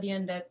make sure at the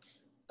end that,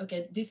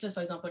 okay, this LUT,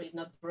 for example, is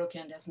not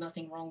broken. There's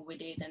nothing wrong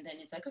with it. And then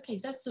it's like, okay,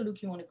 if that's the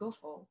look you want to go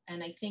for,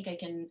 and I think I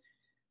can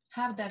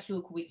have that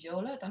look with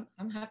your LUT,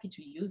 I'm happy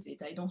to use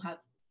it. I don't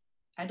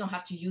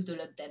have to use the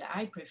LUT that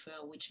I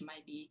prefer, which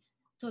might be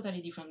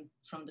totally different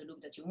from the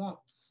look that you want.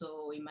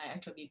 So it might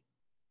actually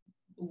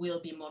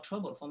will be more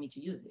trouble for me to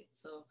use it.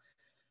 So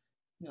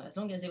you know, as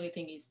long as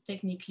everything is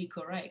technically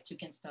correct, you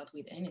can start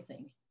with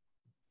anything.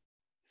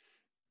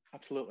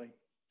 Absolutely.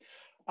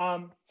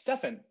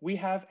 Stephen, we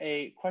have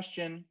a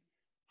question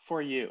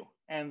for you.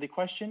 And the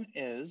question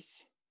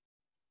is,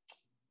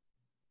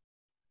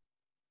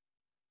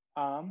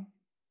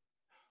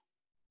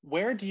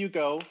 where do you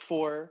go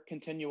for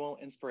continual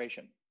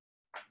inspiration?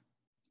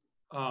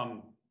 I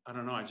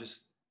don't know. I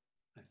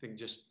think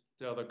just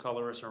the other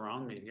colorists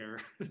around me here,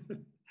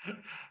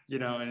 you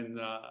know, and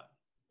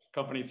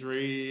Company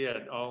 3,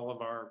 at all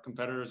of our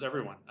competitors,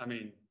 everyone. I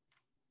mean,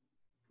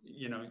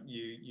 you know,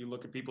 you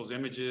look at people's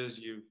images,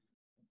 you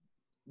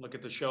look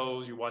at the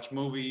shows, you watch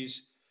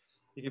movies,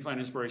 you can find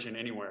inspiration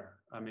anywhere.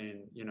 I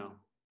mean, you know,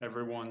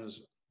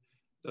 everyone's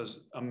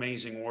does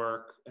amazing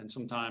work, and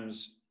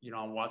sometimes, you know,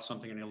 I'll watch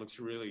something and it looks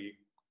really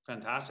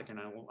fantastic, and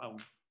I'll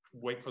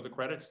wait for the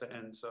credits to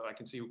end so I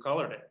can see who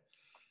colored it,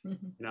 you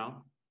know,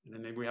 and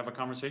then maybe we have a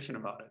conversation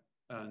about it.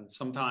 And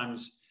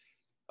sometimes,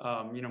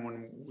 you know,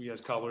 when we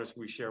as colorists,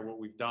 we share what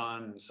we've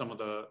done, some of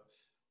the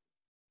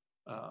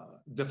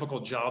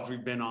difficult jobs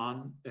we've been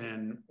on,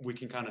 and we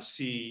can kind of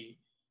see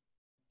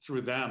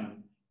through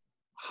them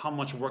how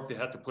much work they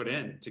had to put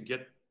in to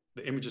get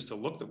the images to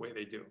look the way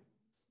they do.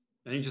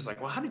 And you're just like,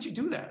 well, how did you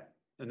do that?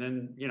 And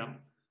then, you know,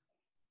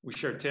 we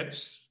share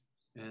tips,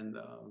 and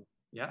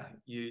yeah,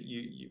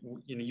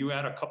 you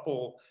add a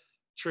couple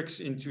tricks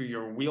into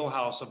your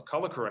wheelhouse of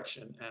color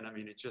correction, and I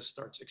mean, it just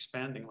starts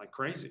expanding like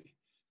crazy.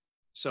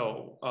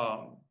 So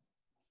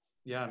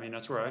yeah, I mean,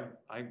 that's where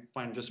I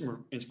find just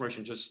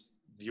inspiration just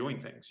viewing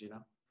things, you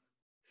know.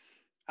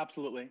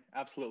 Absolutely,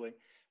 absolutely.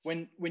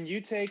 When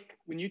you take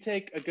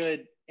a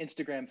good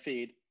Instagram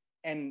feed,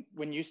 and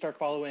when you start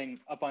following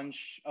a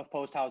bunch of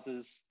post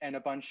houses and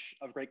a bunch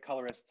of great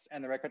colorists,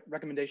 and the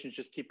recommendations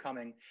just keep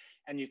coming,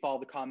 and you follow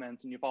the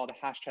comments and you follow the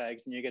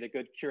hashtags, and you get a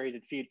good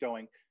curated feed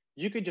going,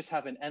 you could just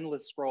have an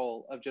endless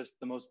scroll of just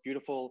the most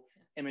beautiful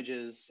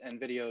images and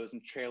videos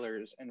and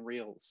trailers and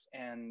reels,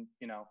 and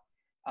you know,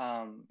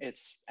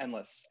 it's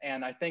endless.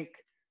 And I think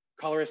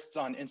colorists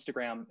on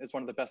Instagram is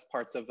one of the best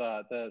parts of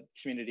the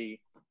community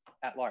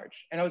at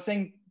large. And I was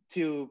saying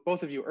to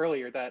both of you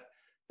earlier that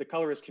the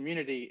colorist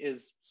community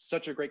is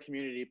such a great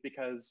community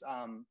because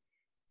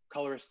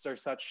colorists are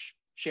such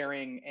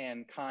sharing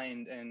and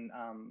kind and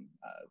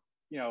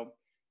you know,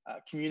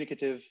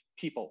 communicative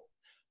people,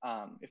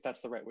 if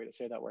that's the right way to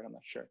say that word, I'm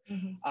not sure.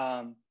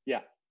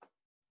 Yeah,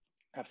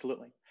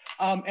 absolutely.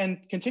 And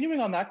continuing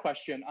on that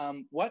question,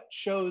 what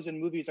shows and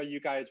movies are you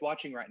guys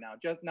watching right now?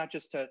 Not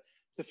just to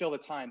fill the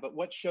time, but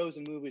what shows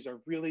and movies are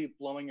really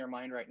blowing your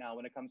mind right now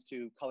when it comes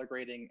to color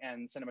grading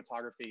and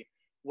cinematography?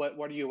 What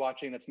are you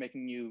watching that's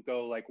making you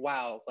go like,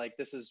 wow, like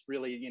this is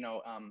really, you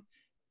know,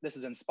 this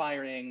is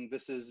inspiring,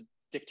 this is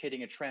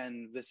dictating a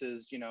trend, this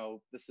is, you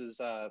know, this is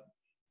a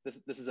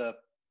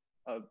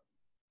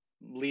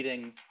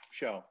leading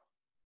show?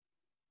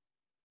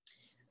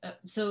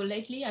 So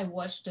lately I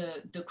watched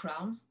The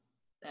Crown.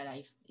 That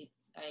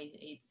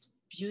it's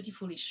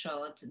beautifully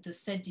shot. The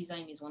set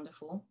design is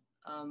wonderful.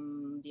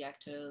 The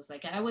actors,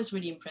 like I was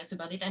really impressed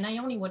about it, and I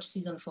only watched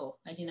season 4.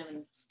 I didn't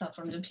even start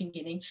from the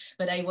beginning,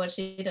 but I watched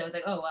it. I was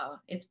like, oh wow,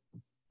 it's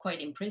quite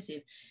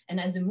impressive. And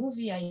as a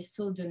movie, I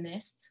saw The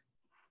Nest.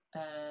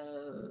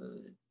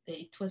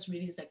 It was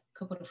released like a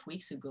couple of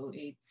weeks ago.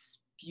 It's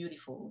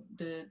beautiful.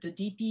 The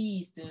DP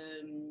is the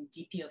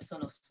DP of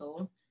Son of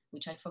Soul,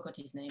 which I forgot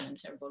his name. I'm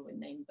terrible with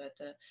name, but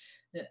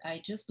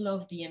I just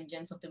love the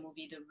ambience of the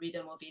movie, the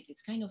rhythm of it.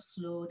 It's kind of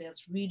slow.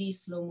 There's really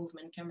slow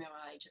movement camera.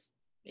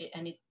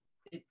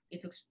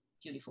 It looks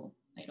beautiful.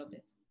 I loved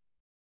it.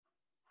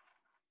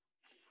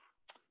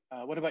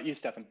 What about you,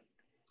 Stephen?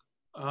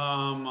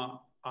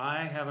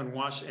 I haven't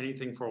watched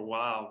anything for a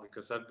while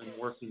because I've been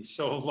working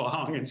so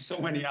long and so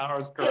many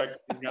hours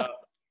correcting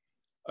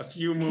a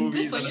few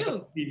movies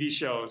and TV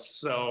shows.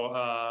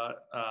 So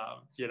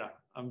you know,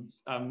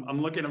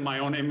 I'm looking at my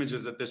own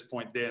images at this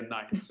point, day and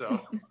night.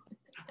 So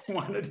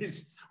one of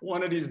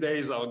these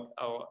days, I'll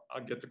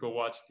get to go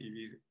watch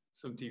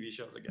some TV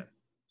shows again.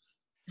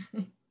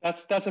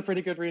 That's a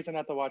pretty good reason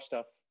not to watch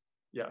stuff.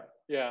 Yeah.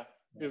 Yeah.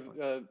 He's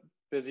the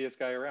busiest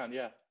guy around.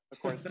 Yeah, of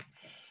course.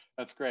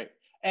 That's great.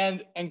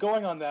 And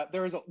going on that,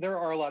 there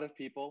are a lot of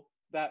people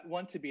that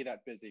want to be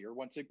that busy or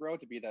want to grow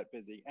to be that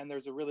busy. And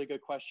there's a really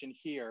good question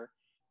here.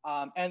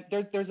 And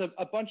there's a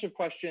bunch of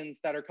questions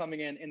that are coming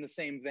in the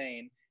same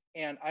vein.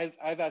 And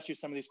I've asked you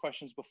some of these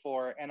questions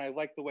before, and I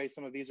like the way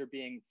some of these are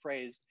being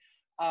phrased.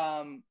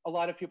 A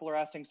lot of people are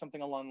asking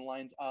something along the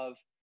lines of,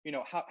 you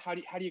know, how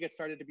do you get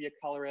started to be a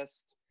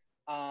colorist?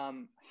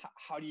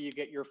 How do you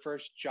get your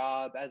first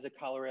job as a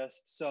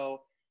colorist?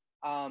 So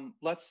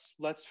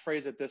let's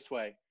phrase it this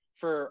way.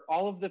 For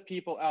all of the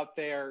people out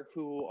there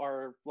who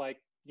are like,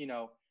 you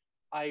know,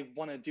 I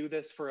want to do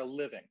this for a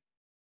living,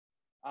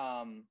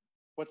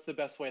 what's the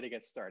best way to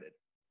get started,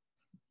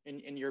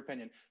 in your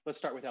opinion? Let's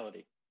start with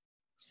Élodie.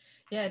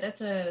 Yeah,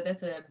 that's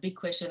a big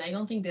question. I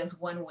don't think there's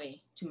one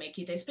way to make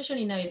it,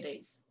 especially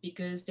nowadays,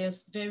 because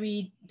there's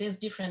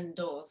different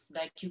doors.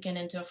 Like you can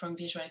enter from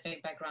visual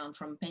effect background,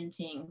 from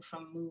painting,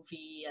 from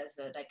movie as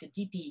like a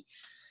DP.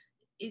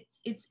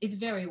 it's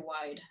very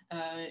wide.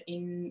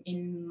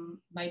 In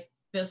my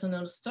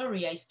personal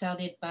story, I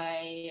started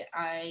by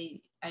I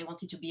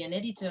wanted to be an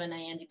editor, and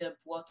I ended up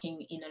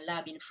working in a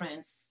lab in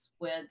France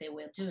where they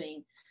were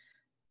doing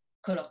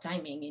color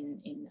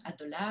timing at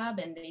the lab,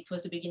 and it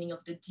was the beginning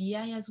of the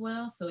DI as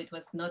well, so it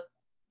was not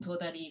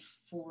totally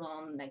full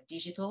on like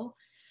digital.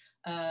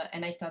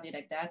 And I started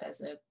like that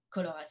as a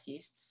color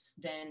assist,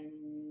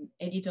 then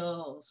editor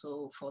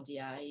also for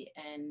DI,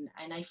 and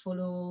I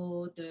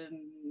follow the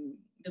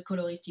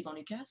colorist Stephen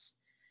Nakamura,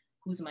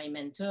 who's my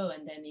mentor,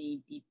 and then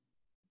he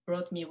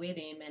brought me with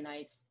him, and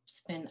I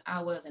spent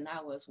hours and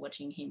hours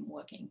watching him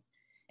working.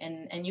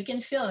 And you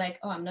can feel like,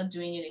 oh, I'm not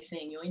doing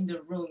anything. You're in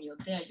the room, you're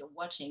there, you're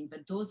watching.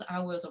 But those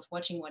hours of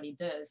watching what he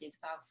does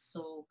are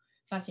so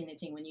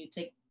fascinating. When you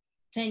take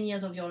 10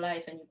 years of your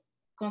life and you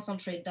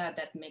concentrate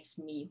that makes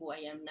me who I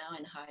am now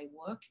and how I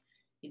work.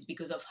 It's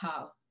because of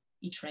how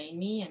he trained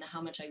me and how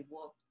much I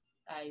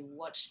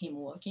watched him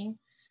working.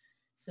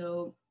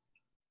 So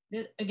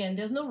again,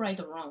 there's no right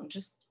or wrong.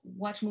 Just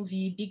watch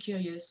movie, be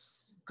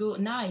curious. Go.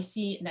 Now I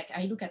see, like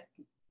I look at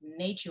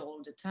nature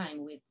all the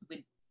time with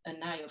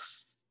an eye of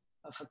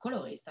a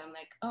colorist. I'm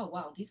like, oh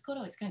wow, this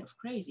color is kind of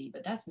crazy,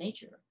 but that's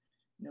nature,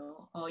 you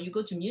know. Or you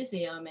go to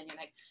museum and you're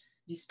like,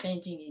 this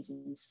painting is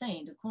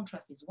insane. The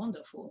contrast is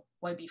wonderful.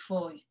 Why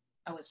before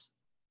I was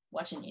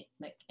watching it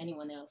like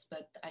anyone else,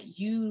 but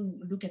you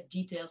look at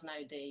details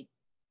nowadays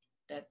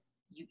that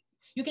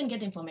you can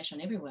get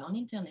information everywhere on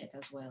internet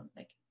as well.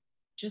 Like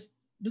just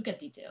look at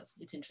details.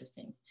 It's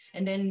interesting.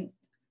 And then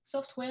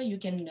software, you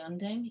can learn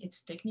them.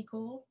 It's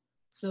technical.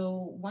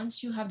 So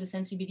once you have the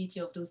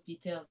sensibility of those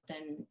details,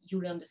 then you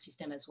learn the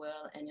system as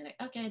well. And you're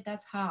like, okay,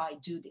 that's how I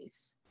do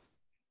this.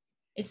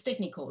 It's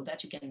technical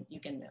that you can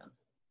learn.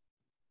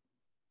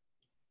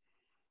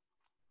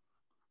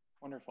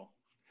 Wonderful.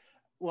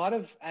 A lot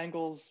of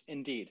angles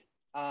indeed.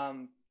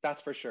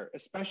 That's for sure.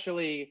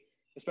 Especially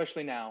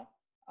now.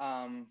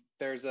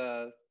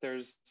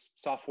 There's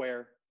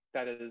software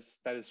that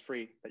is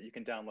free that you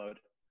can download,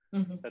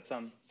 that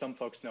some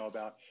folks know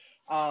about.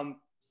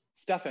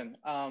 Stephen,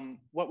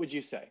 what would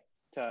you say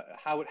to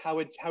how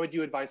would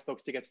you advise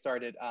folks to get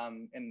started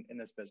in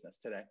this business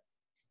today?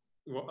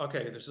 Well,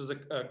 okay, this is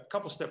a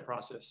couple step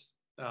process.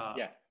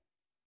 Yeah.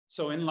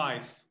 So in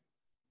life,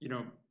 you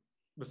know,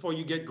 before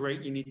you get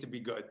great, you need to be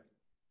good.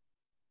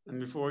 And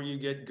before you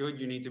get good,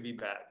 you need to be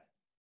bad.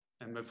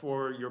 And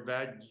before you're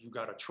bad, you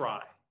got to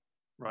try,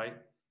 right?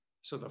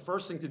 So the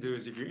first thing to do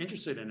is if you're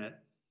interested in it,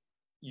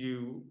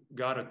 you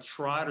got to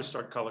try to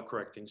start color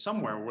correcting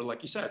somewhere where,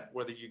 like you said,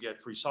 whether you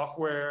get free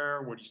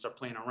software, where you start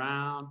playing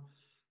around,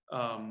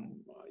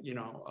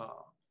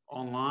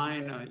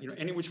 online,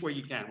 any which way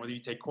you can, whether you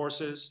take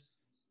courses,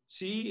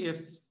 see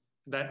if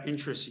that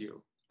interests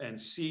you and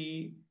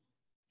see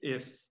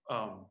if,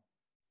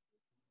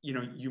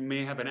 you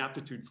may have an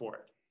aptitude for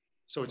it.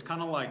 So it's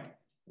kind of like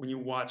when you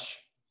watch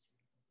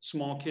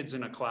small kids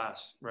in a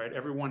class, right?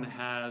 Everyone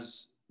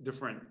has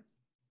different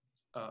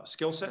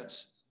skill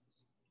sets.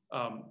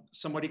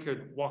 Somebody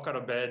could walk out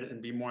of bed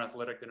and be more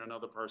athletic than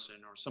another person,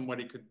 or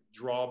somebody could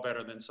draw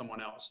better than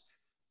someone else.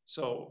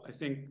 So I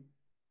think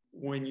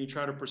when you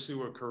try to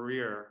pursue a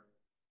career,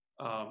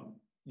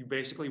 you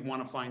basically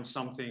want to find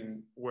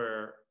something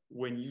where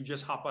when you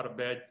just hop out of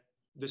bed,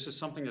 this is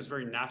something that's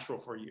very natural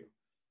for you,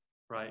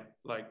 right?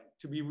 Like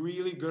to be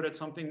really good at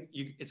something,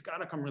 it's got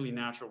to come really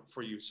natural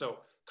for you. So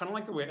kind of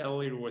like the way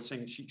Élodie was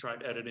saying, she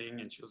tried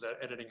editing and she was at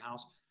editing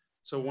house.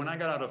 So when I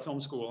got out of film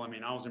school, I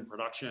mean, I was in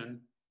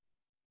production,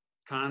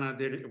 kind of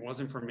did it. It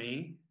wasn't for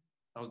me.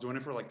 I was doing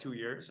it for like 2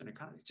 years and it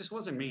just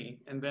wasn't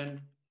me. And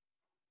then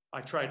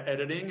I tried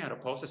editing at a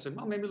post. I said,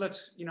 well, maybe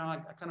let's, I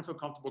kind of feel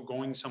comfortable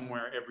going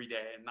somewhere every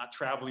day and not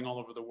traveling all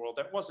over the world.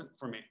 That wasn't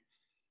for me.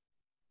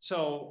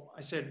 So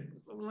I said,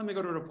 let me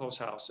go to the post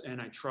house.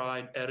 And I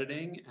tried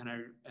editing and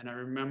I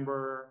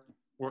remember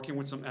working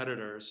with some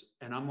editors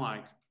and I'm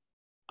like,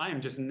 I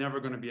am just never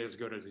going to be as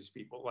good as these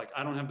people. Like,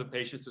 I don't have the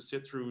patience to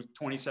sit through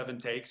 27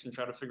 takes and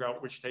try to figure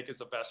out which take is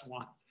the best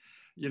one,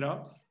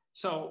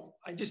 So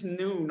I just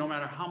knew no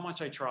matter how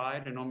much I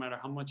tried and no matter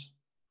how much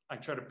I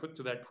tried to put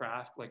to that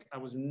craft, like I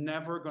was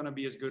never going to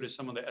be as good as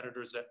some of the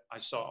editors that I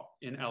saw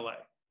in LA.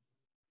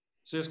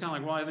 So it's kind of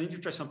like, well, I need to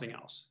try something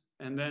else.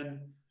 And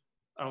then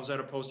I was at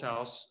a post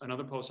house,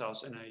 another post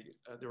house, and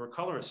there were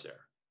colorists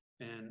there.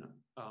 And,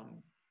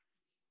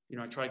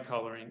 I tried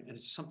coloring and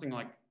it's something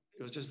like,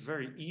 it was just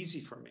very easy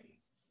for me,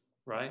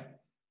 right?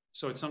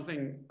 So it's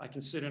something I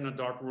can sit in a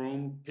dark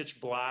room,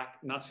 pitch black,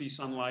 not see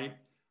sunlight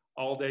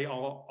all day,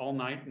 all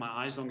night. My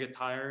eyes don't get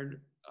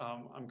tired.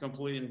 I'm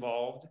completely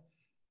involved.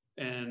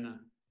 And,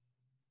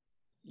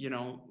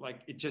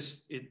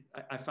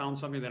 I found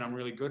something that I'm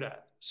really good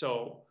at.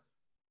 So,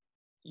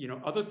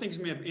 other things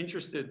may have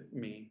interested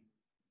me,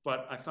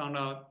 but I found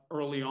out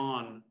early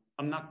on,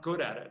 I'm not good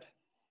at it.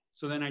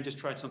 So then I just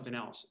tried something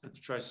else.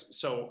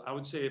 So I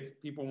would say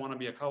if people want to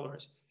be a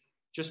colorist,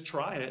 just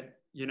try it,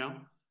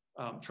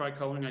 try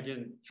coloring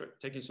again,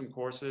 taking some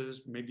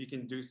courses. Maybe you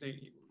can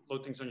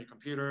load things on your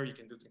computer. You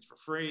can do things for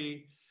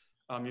free.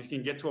 If you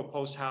can get to a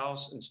post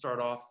house and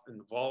start off in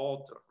the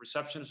vault, or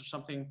receptionist or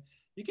something,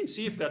 you can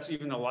see if that's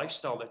even the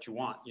lifestyle that you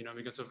want, you know,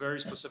 because it's a very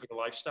specific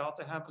lifestyle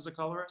to have as a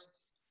colorist.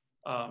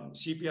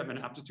 See if you have an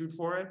aptitude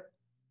for it.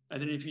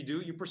 And then if you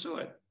do, you pursue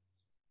it.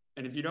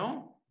 And if you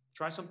don't,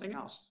 try something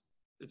else.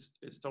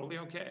 It's totally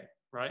okay,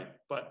 right?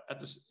 But at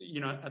this, you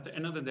know, at the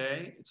end of the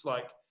day, it's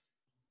like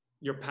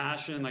your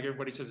passion, like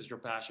everybody says, it's your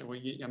passion. Well,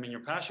 I mean,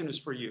 your passion is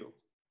for you,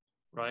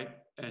 right?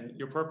 And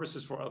your purpose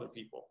is for other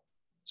people.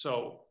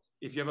 So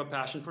if you have a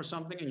passion for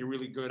something and you're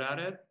really good at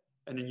it,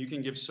 and then you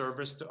can give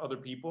service to other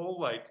people,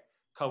 like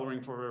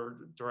coloring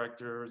for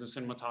directors and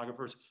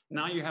cinematographers,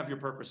 now you have your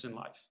purpose in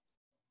life,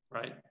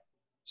 right?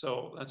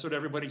 So that's what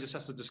everybody just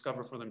has to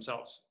discover for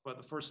themselves. But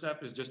the first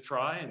step is just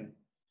try and,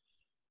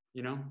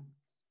 you know,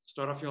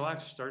 start off your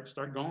life,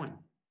 start going.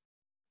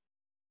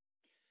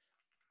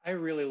 I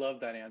really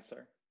love that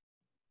answer.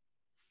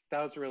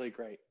 That was really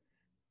great.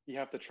 You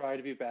have to try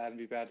to be bad and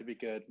be bad to be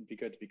good and be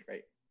good to be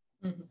great.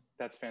 Mm-hmm.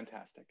 That's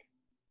fantastic.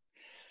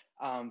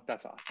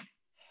 That's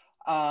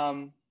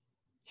awesome.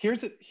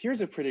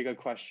 Here's a pretty good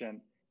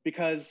question,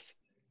 because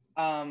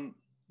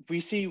we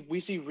see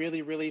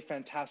really, really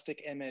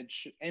fantastic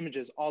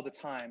images all the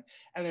time.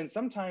 And then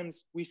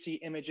sometimes we see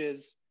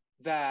images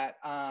that,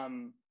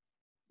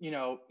 you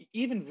know,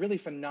 even really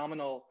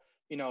phenomenal,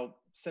 you know,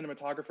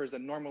 cinematographers that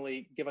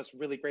normally give us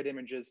really great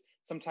images.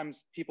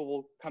 Sometimes people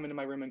will come into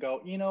my room and go,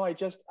 you know,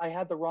 I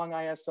had the wrong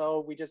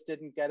ISO. We just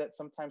didn't get it.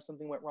 Sometimes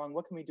something went wrong.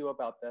 What can we do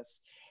about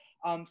this?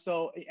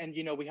 And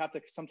you know, we have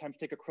to sometimes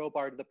take a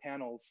crowbar to the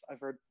panels.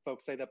 I've heard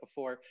folks say that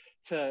before,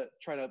 to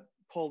try to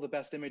pull the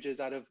best images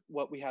out of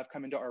what we have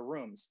come into our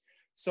rooms.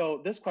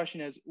 So this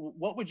question is,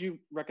 what would you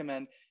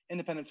recommend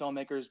independent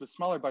filmmakers with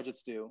smaller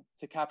budgets do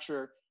to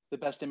capture the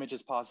best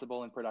images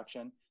possible in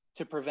production,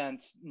 to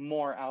prevent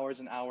more hours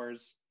and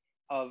hours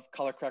of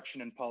color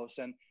correction in post?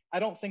 And I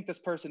don't think this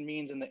person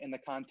means in the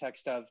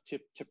context of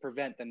to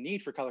prevent the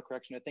need for color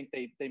correction. I think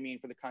they mean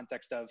for the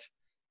context of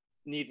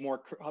need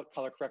more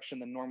color correction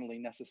than normally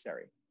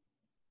necessary.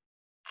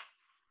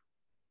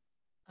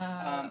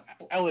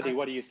 Élodie,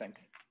 what do you think?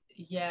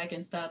 Yeah, I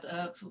can start.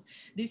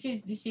 This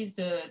is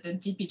the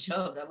DP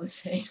job, I would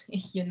say.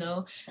 You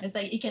know, it's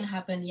like it can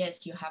happen.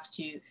 Yes, you have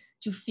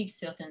to fix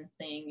certain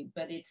things,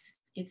 but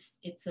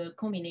it's a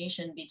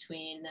combination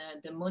between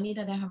the money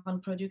that I have on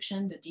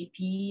production, the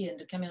DP, and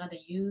the camera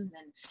they use,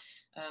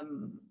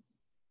 and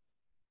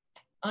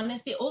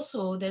honestly,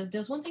 also,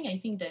 there's one thing I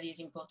think that is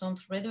important,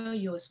 whether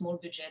you're a small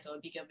budget or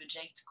a bigger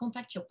budget,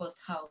 contact your post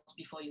house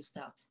before you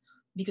start,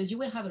 because you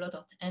will have a lot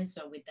of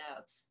answer with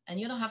that. And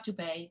you don't have to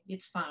pay,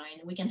 it's fine,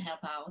 we can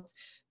help out.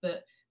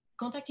 But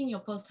contacting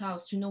your post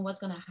house to know what's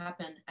gonna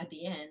happen at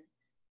the end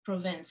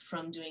prevents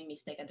from doing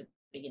mistake at the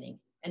beginning.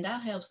 And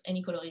that helps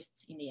any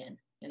colorist in the end.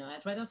 You know,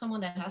 I'd rather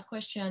someone that has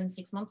questions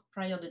 6 months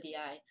prior to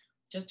DI,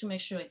 just to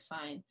make sure it's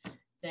fine,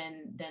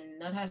 than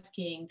not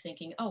asking,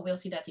 thinking, oh, we'll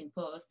see that in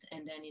post,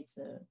 and then it's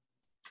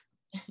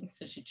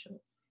a shit show.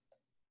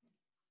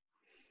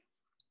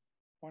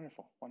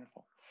 Wonderful,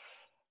 wonderful.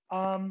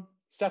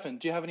 Stephen,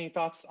 do you have any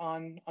thoughts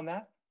on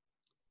that?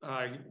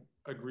 I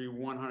agree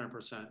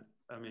 100%.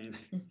 I mean,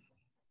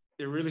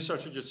 it really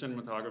starts with your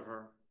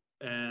cinematographer,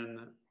 and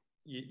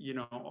you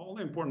know, all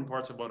the important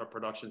parts about a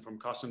production, from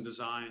costume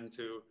design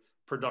to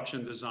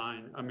production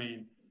design. I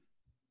mean,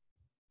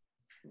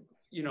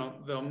 you know,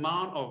 the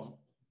amount of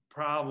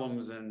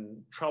problems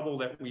and trouble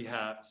that we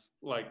have,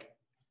 like,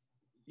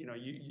 you know,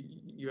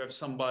 you have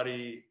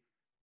somebody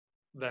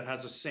that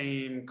has the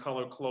same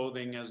color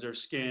clothing as their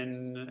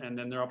skin, and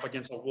then they're up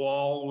against a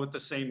wall with the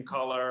same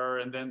color,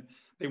 and then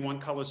they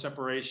want color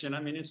separation. I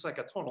mean, it's like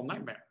a total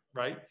nightmare,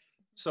 right?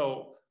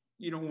 So,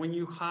 you know, when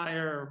you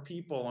hire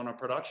people on a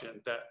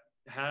production that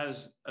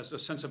has the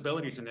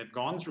sensibilities and they've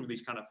gone through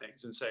these kind of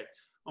things and say,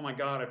 oh my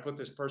God, I put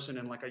this person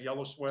in like a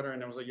yellow sweater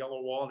and there was a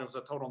yellow wall, and it was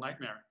a total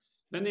nightmare,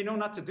 then they know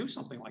not to do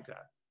something like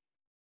that.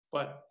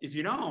 But if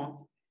you don't,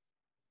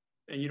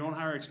 and you don't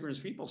hire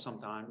experienced people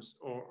sometimes,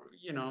 or,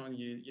 you know,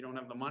 you don't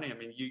have the money, I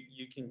mean,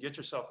 you can get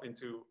yourself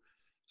into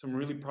some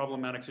really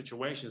problematic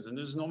situations. And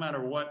there's no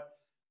matter what,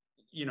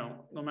 you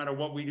know, no matter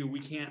what we do, we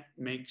can't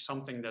make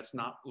something that's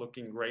not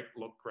looking great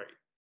look great.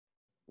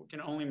 We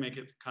can only make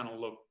it kind of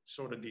look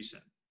sort of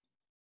decent,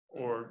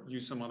 or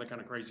use some other kind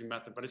of crazy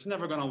method, but it's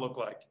never going to look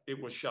like it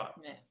was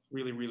shot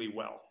really, really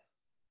well.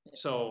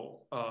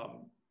 So,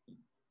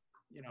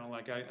 you know,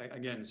 like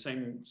again,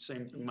 same,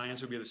 my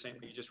answer would be the same.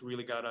 You just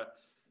really got to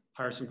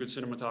hire some good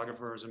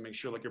cinematographers and make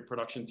sure like your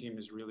production team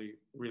is really,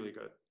 really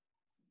good.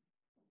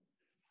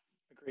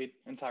 Agreed,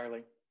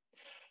 entirely.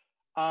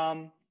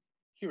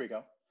 Here we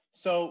go.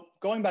 So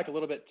going back a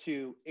little bit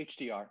to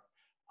HDR,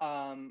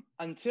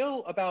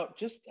 until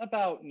just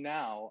about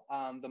now,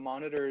 the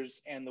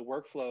monitors and the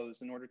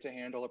workflows in order to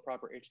handle a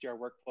proper HDR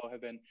workflow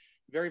have been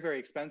very, very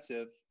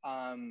expensive.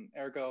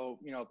 Ergo,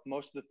 you know,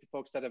 most of the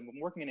folks that have been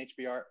working in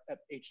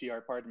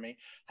HDR, pardon me,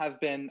 have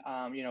been,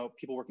 you know,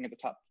 people working at the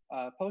top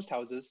post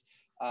houses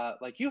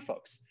like you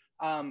folks.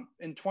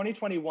 In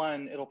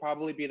 2021, it'll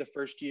probably be the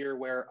first year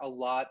where a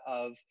lot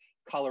of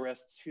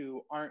colorists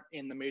who aren't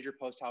in the major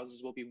post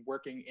houses will be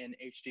working in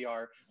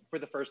HDR for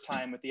the first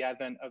time with the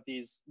advent of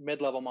these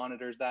mid-level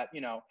monitors that,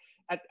 you know,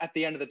 at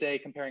the end of the day,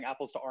 comparing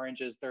apples to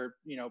oranges, they're,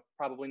 you know,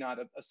 probably not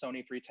a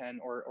Sony 310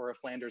 or a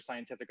Flanders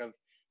Scientific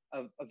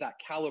of that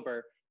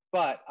caliber.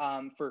 But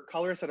for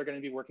colorists that are going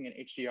to be working in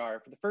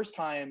HDR for the first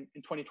time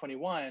in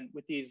 2021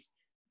 with these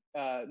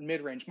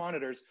mid-range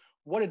monitors,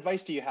 what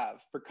advice do you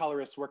have for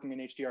colorists working in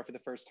HDR for the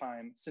first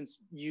time, since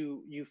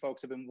you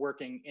folks have been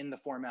working in the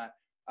format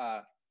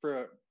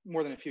for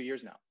more than a few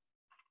years now?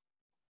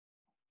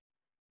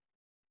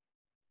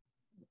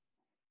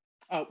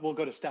 Oh, we'll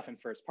go to Stephen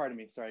first. Pardon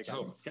me. Sorry, guys.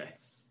 Oh, okay.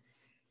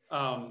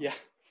 Yeah.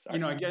 Sorry. You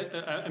know,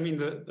 I mean,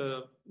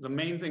 the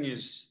main thing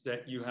is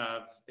that you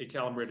have a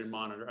calibrated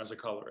monitor as a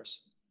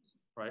colorist,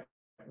 right?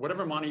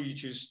 Whatever monitor you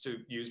choose to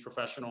use,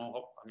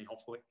 professional, I mean,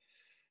 hopefully,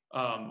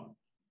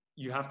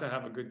 you have to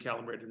have a good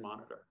calibrated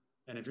monitor.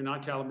 And if you're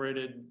not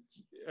calibrated,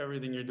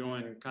 everything you're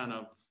doing kind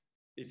of,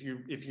 if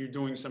you're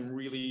doing some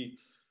really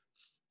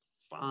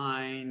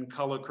fine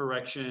color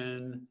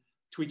correction,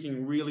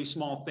 tweaking really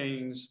small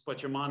things,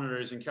 but your monitor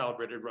isn't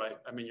calibrated right,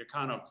 I mean, you're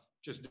kind of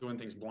just doing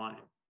things blind,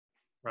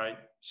 right?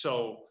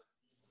 So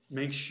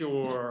make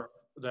sure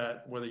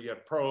that whether you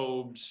have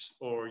probes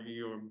or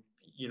you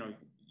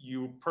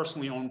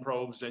personally own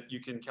probes, that you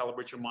can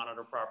calibrate your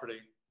monitor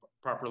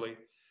properly.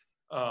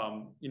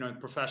 You know, in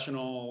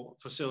professional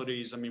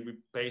facilities, I mean, we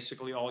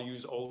basically all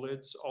use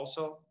OLEDs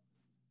also.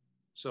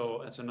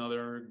 So that's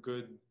another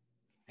good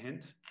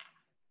hint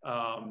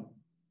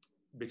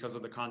because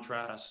of the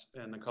contrast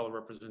and the color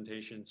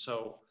representation.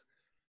 So,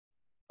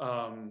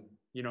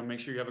 you know, make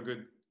sure you have a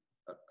good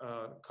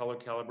color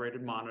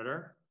calibrated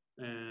monitor.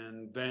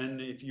 And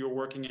then if you're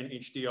working in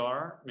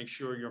HDR, make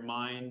sure your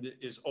mind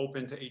is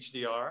open to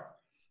HDR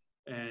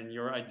and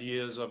your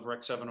ideas of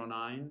Rec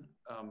 709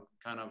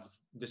 kind of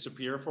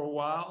disappear for a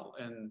while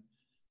and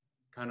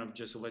kind of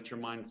just let your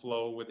mind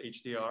flow with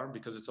HDR,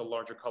 because it's a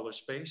larger color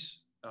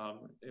space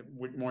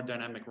with more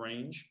dynamic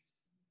range.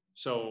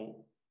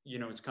 So, you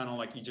know, it's kind of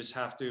like you just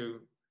have to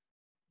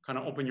kind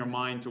of open your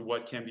mind to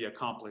what can be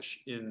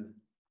accomplished in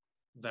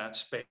that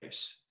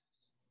space.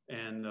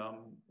 And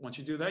once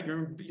you do that,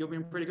 you'll be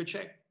in pretty good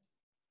shape.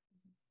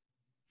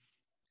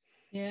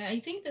 Yeah, I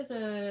think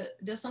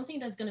there's something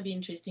that's going to be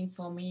interesting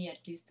for me,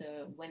 at least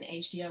when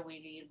HDR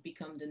will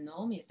become the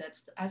norm, is that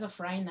as of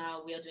right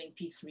now, we are doing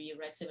P3,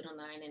 Rec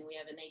 709, and we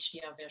have an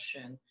HDR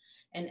version.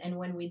 And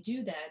when we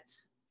do that,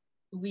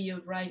 we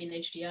arrive in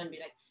HDR and be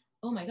like,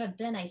 oh my God,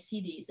 then I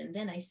see this, and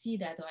then I see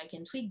that, or I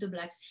can tweak the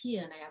blacks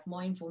here, and I have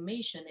more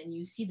information, and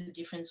you see the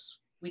difference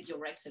with your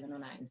Rec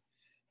 709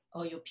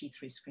 or your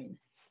P3 screen.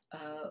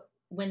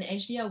 When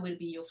HDR will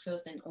be your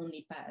first and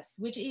only pass,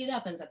 which it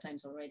happens at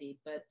times already,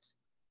 but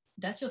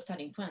that's your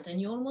starting point,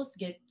 and you almost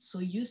get so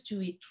used to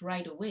it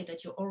right away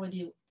that you're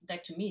already,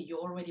 like to me, you're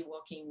already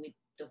working with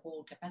the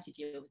whole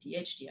capacity of the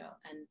HDR,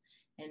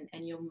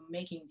 and you're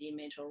making the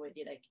image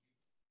already like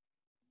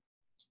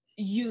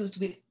used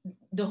with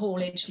the whole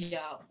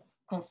HDR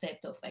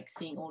concept of like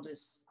seeing all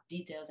those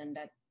details and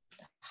that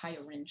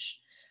higher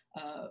range,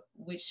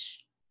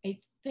 which I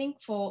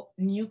think for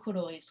new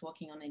colorists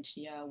working on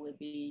HDR will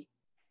be,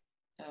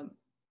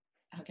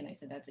 how can I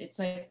say that? It's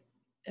like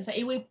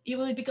it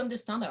will become the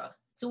standard.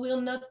 So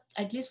we'll not,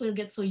 at least we'll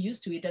get so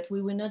used to it that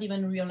we will not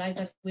even realize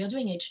that we are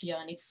doing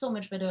HDR and it's so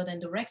much better than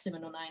the Rec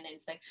 709. And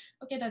it's like,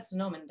 okay, that's the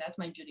norm and that's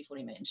my beautiful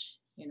image,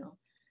 you know?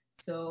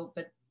 So,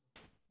 but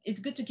it's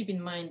good to keep in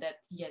mind that,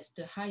 yes,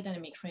 the high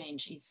dynamic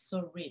range is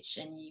so rich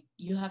and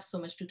you have so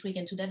much to tweak.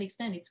 And to that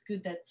extent, it's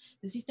good that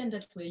the system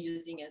that we're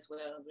using as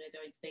well,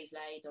 whether it's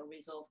Baselight or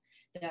Resolve,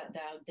 they're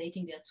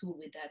updating their tool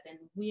with that. And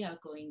we are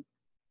going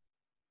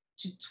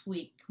to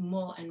tweak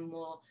more and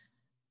more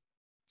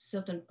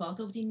certain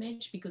part of the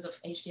image because of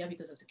HDR,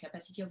 because of the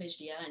capacity of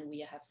HDR, and we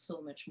have so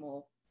much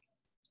more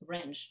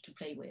range to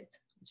play with,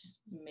 which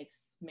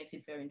makes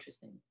it very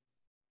interesting.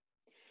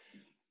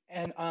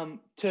 And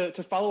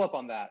to follow up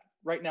on that,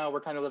 right now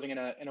we're kind of living in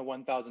a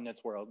 1,000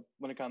 nits world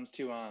when it comes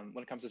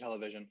to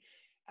television,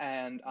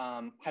 and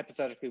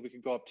hypothetically we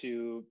could go up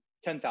to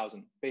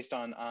 10,000 based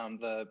on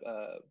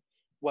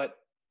what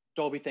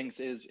Dolby thinks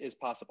is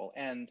possible,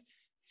 and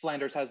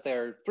Flanders has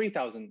their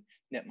 3,000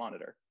 nit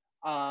monitor.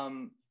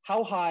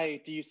 How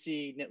high do you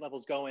see nit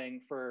levels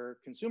going for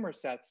consumer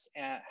sets?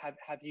 And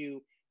have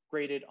you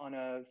graded on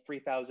a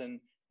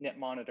 3,000 nit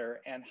monitor?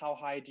 And how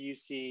high do you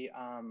see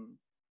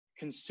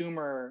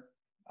consumer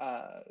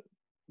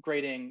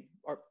grading?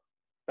 Or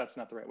that's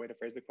not the right way to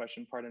phrase the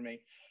question, pardon me.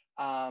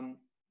 How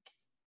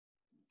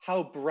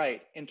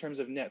bright in terms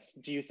of nits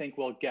do you think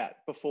we'll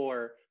get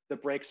before the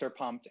brakes are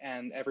pumped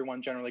and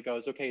everyone generally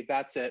goes, okay,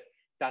 that's it.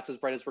 That's as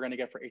bright as we're going to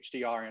get for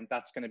HDR, and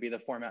that's going to be the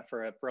format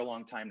for a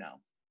long time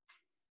now.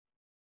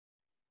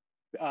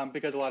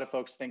 Because a lot of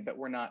folks think that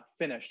we're not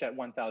finished at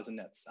 1,000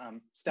 nits.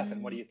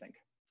 Stephen, what do you think?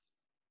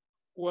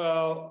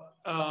 Well,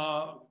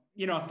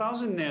 you know,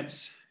 1,000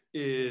 nits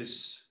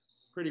is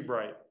pretty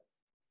bright.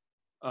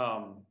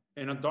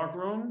 In a dark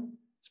room,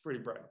 it's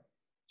pretty bright.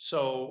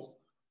 So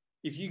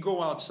if you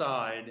go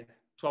outside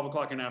 12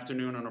 o'clock in the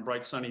afternoon on a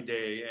bright sunny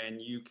day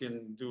and you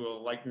can do a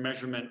light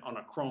measurement on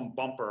a chrome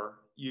bumper,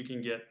 you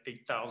can get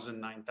 8,000,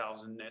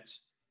 9,000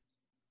 nits.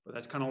 But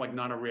that's kind of like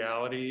not a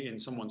reality in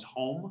someone's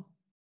home.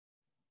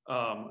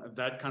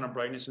 That kind of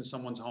brightness in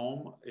someone's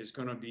home is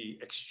going to be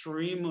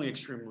extremely,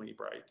 extremely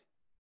bright.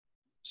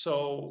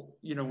 So,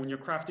 you know, when you're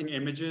crafting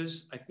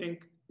images, I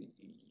think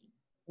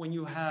when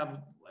you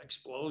have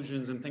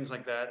explosions and things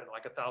like that,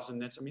 like 1,000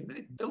 nits, I mean,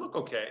 they look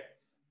okay.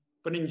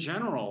 But in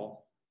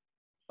general,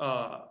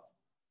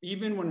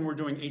 even when we're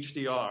doing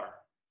HDR,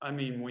 I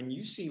mean, when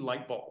you see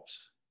light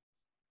bulbs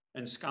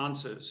and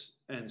sconces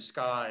and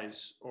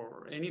skies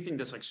or anything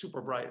that's like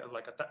super bright,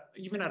 like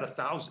even at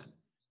 1,000,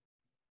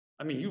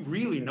 I mean, you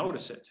really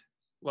notice it.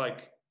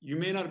 Like you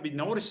may not be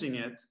noticing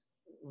it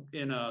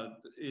in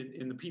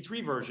the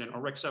P3 version or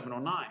Rec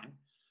 709,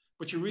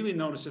 but you really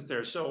notice it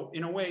there. So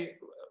in a way,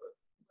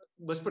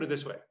 let's put it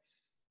this way.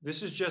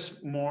 This is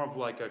just more of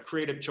like a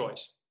creative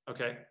choice,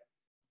 okay?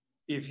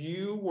 If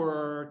you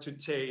were to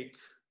take,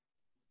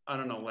 I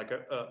don't know, like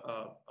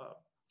a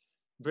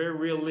very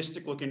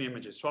realistic looking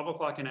images, 12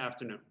 o'clock in the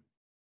afternoon,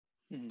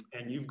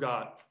 and you've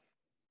got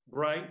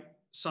bright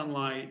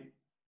sunlight,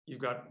 you've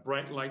got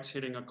bright lights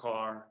hitting a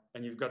car,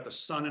 and you've got the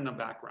sun in the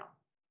background,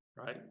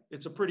 right?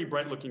 It's a pretty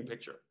bright looking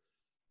picture.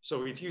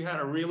 So if you had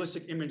a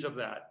realistic image of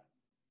that,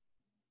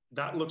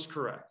 that looks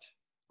correct,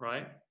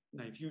 right?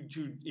 Now, if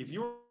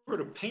you were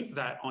to paint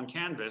that on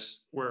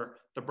canvas, where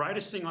the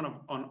brightest thing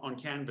on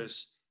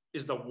canvas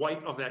is the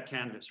white of that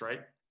canvas, right?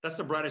 That's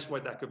the brightest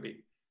white that could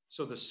be.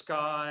 So the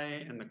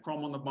sky and the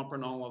chrome on the bumper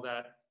and all of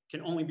that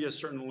can only be a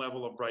certain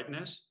level of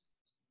brightness,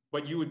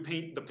 but you would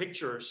paint the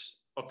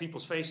pictures of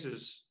people's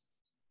faces,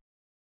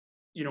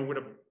 you know,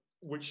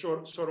 with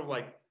sort of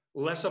like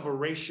less of a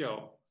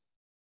ratio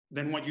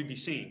than what you'd be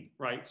seeing,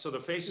 right? So the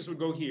faces would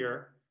go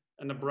here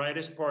and the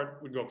brightest part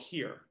would go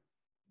here.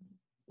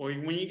 Well,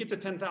 when you get to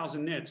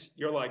 10,000 nits,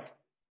 you're like,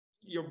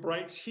 your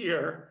bright's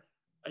here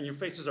and your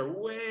faces are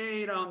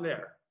way down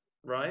there,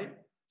 right?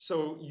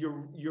 So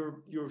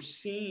you're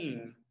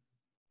seeing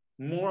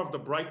more of the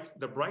bright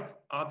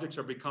objects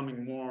are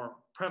becoming more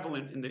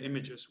prevalent in the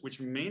images, which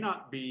may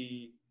not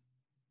be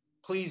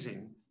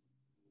pleasing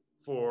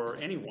for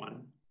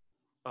anyone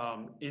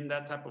in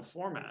that type of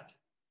format.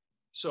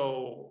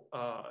 So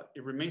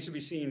it remains to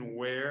be seen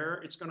where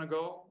it's going to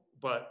go.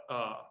 But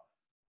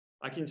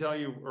I can tell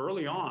you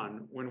early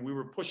on, when we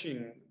were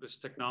pushing this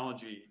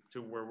technology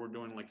to where we're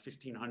doing like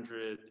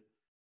 1,500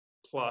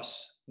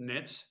 plus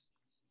nits,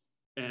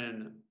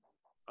 and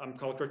I'm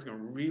color correcting a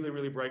really,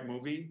 really bright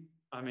movie.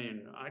 I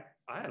mean,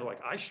 I had like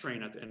eye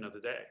strain at the end of the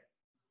day.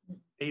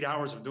 8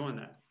 hours of doing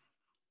that.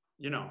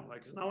 You know,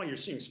 like it's not like you're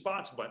seeing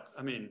spots, but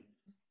I mean,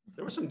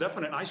 there was some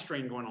definite eye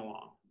strain going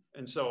along.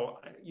 And so,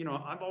 you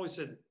know, I've always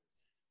said,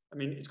 I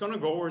mean, it's going to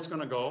go where it's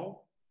going to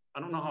go. I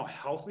don't know how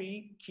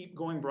healthy keep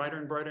going brighter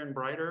and brighter and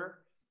brighter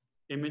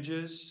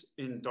images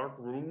in dark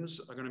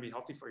rooms are going to be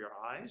healthy for your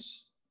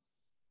eyes.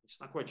 It's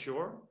not quite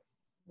sure.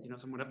 You know,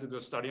 someone would have to do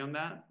a study on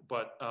that.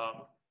 But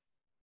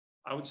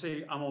I would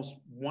say almost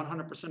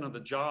 100% of the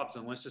jobs,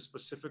 unless it's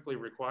specifically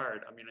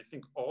required. I mean, I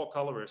think all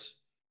colorists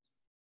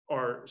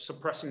are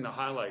suppressing the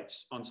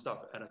highlights on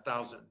stuff at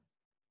 1,000.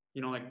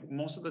 You know, like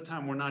most of the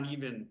time we're not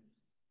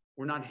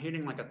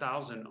hitting like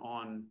 1,000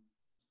 on,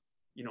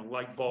 you know,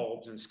 light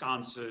bulbs and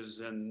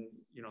sconces and,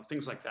 you know,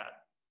 things like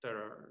that that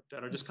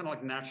are just kind of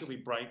like naturally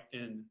bright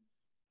in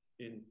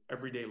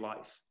everyday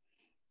life.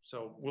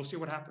 So we'll see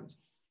what happens.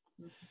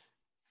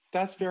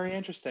 That's very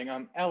interesting.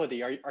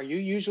 Élodie, are you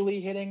usually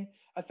hitting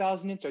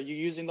 1,000 nits? Are you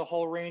using the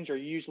whole range? Or are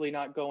you usually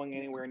not going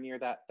anywhere near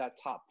that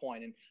top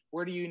point? And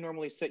where do you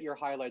normally set your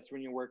highlights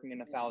when you're working in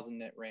 1,000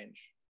 nit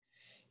range?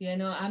 Yeah,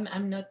 no,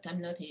 I'm not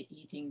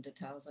hitting the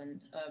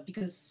 1,000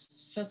 because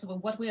first of all,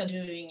 what we are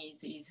doing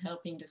is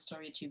helping the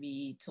story to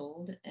be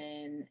told,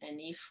 and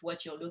if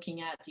what you're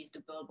looking at is the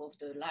bulb of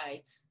the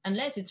lights,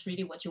 unless it's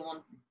really what you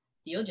want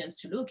the audience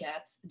to look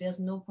at, there's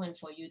no point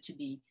for you to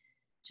be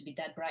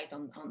that bright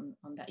on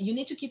that. You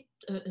need to keep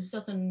a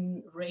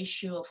certain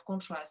ratio of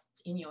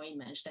contrast in your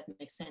image that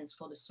makes sense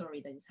for the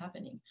story that is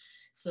happening.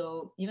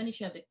 So even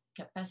if you have the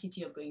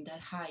capacity of going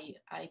that high,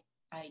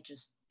 I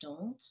just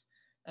don't.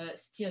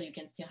 Still, you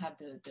can still have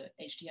the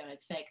HDR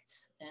effect.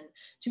 And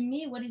to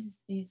me, what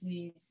is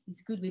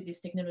good with this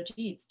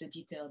technology, it's the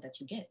detail that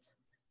you get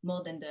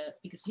more than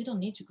because you don't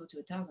need to go to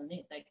 1,000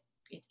 nit. Like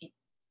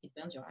it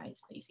burns your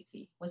eyes,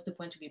 basically. What's the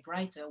point to be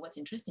brighter? What's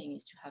interesting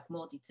is to have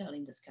more detail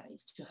in the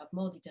skies, to have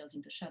more details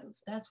in the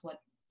shadows. That's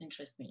what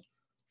interests me.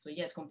 So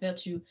yes, compared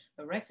to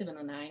a Rec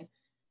 709,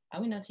 I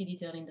will not see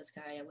detail in the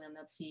sky. I will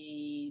not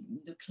see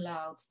the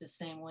clouds the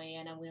same way,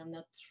 and I will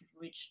not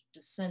reach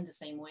the sun the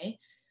same way.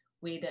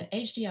 With the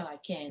HDR, I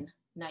can.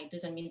 Now, it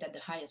doesn't mean that the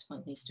highest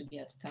point needs to be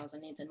at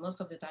 1,000 nits, and most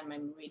of the time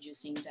I'm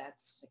reducing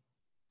that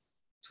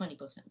like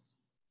 20%.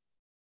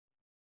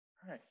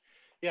 All right.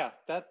 Yeah,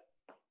 that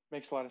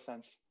makes a lot of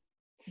sense.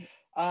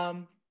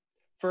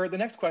 For the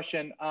next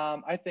question,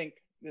 I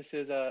think this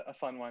is a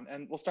fun one,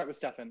 and we'll start with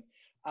Stephen.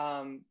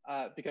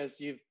 because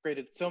you've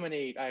created so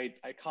many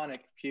iconic,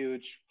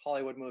 huge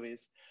Hollywood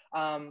movies.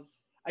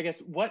 I guess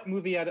what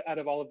movie out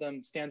of all of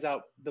them stands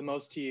out the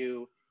most to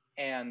you,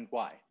 and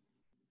why?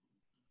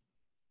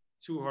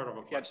 Too hard of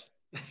a question.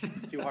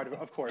 Too hard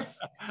of course,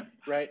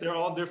 right? They're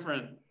all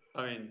different.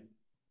 I mean,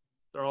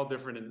 they're all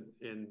different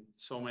in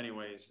so many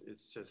ways.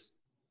 It's just,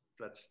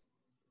 that's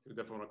too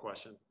difficult a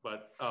question.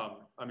 But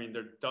I mean,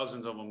 there are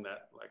dozens of them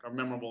that like are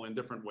memorable in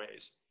different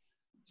ways.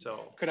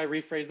 So could I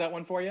rephrase that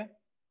one for you?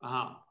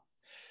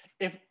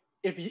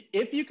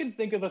 If you can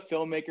think of a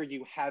filmmaker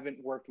you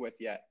haven't worked with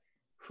yet,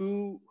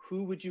 who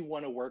would you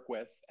want to work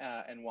with,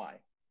 and why?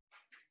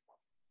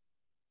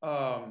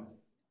 I don't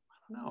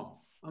know.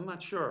 I'm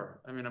not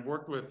sure. I mean, I've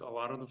worked with a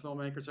lot of the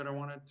filmmakers that I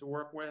wanted to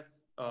work with.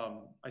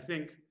 I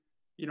think,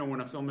 you know,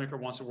 when a filmmaker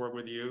wants to work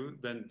with you,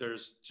 then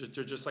there's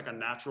just like a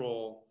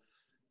natural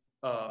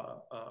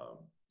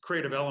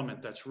creative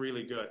element that's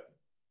really good,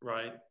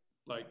 right?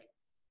 Like,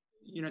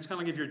 you know, it's kind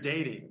of like if you're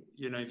dating,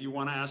 you know, if you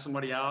want to ask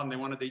somebody out and they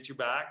want to date you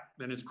back,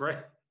 then it's great.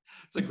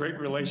 It's a great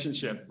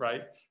relationship,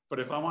 right? But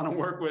if I want to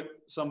work with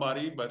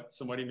somebody, but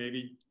somebody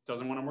maybe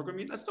doesn't want to work with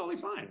me, that's totally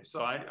fine.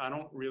 So I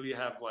don't really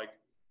have like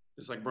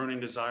this like burning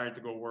desire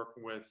to go work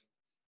with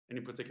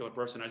any particular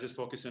person. I just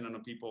focus in on the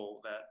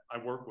people that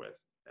I work with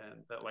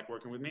and that like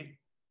working with me.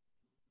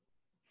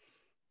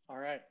 All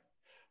right.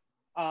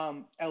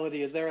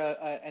 Élodie, is there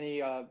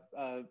any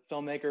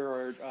filmmaker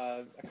or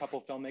a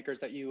couple filmmakers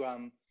that you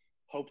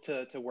hope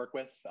to work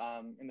with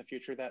in the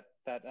future that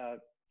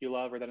you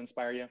love or that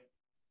inspire you?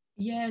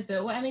 Yes,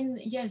 well, I mean,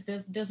 yes,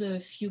 there's a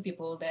few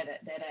people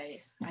that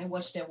I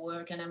watch their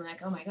work and I'm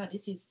like, oh my God,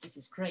 this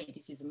is great,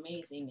 this is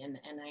amazing, and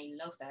I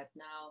love that.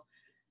 Now,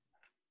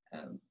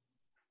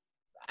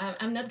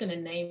 I'm not gonna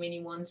name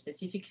anyone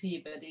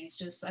specifically, but it's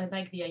just I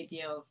like the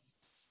idea of,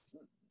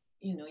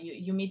 you know,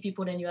 you meet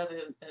people and you have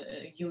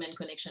a human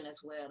connection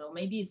as well, or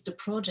maybe it's the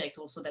project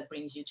also that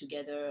brings you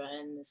together,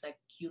 and it's like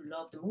you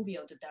love the movie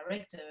or the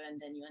director, and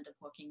then you end up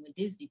working with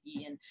this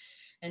DP,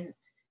 and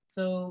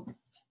so.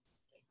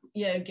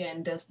 Yeah,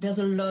 again, there's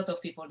a lot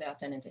of people that are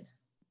talented.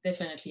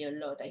 Definitely a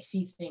lot. I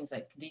see things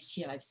like this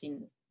year. I've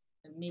seen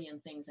a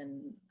million things,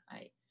 and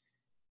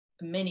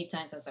many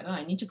times I was like, oh,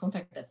 I need to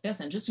contact that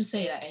person just to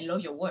say that I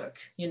love your work.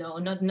 You know,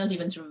 not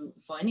even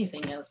for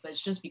anything else, but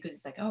it's just because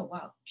it's like, oh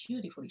wow,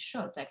 beautifully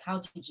shot. Like, how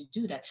did you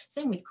do that?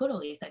 Same with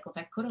colorists. I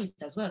contact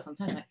colorists as well.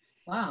 Sometimes like,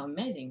 wow,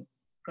 amazing,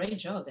 great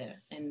job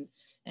there. And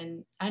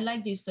I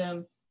like this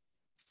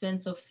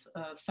sense of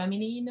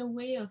family in a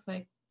way of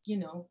like. You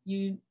know,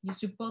 you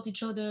support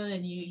each other,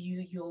 and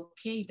you're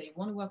okay. If they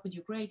want to work with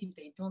you, great. If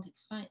they don't,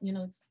 it's fine. You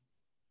know,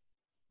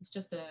 it's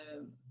just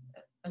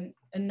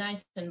a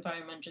nice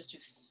environment just to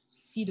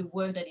see the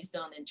work that is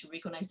done and to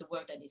recognize the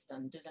work that is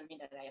done. Doesn't mean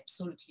that I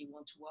absolutely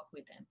want to work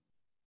with them.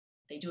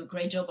 They do a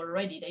great job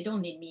already. They don't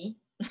need me.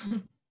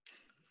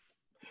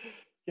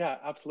 Yeah,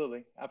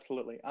 absolutely,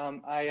 absolutely.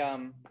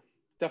 I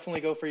definitely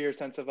go for your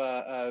sense of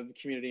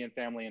community and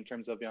family in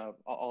terms of, you know,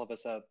 all of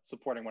us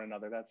supporting one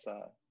another. That's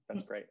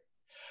great.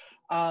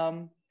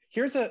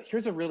 Here's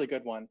a really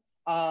good one.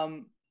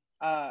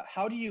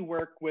 How do you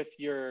work with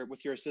your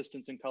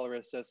assistants and color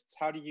assists?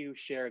 How do you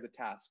share the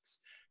tasks?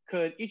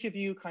 Could each of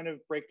you kind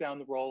of break down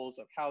the roles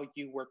of how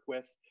you work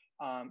with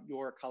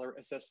your color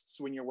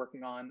assists when you're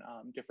working on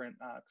different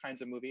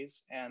kinds of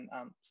movies? And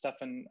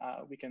Stephen,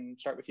 we can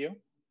start with you.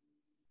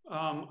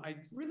 It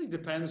really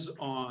depends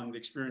on the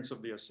experience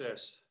of the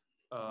assist.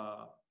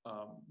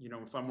 You know,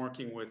 if I'm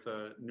working with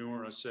a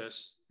newer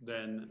assist,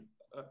 then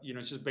you know,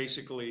 it's just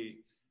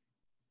basically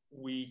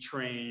we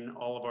train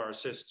all of our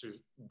assists to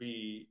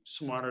be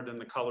smarter than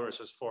the colorists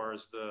as far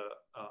as the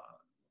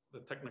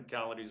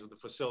technicalities of the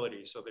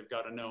facility. So they've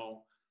got to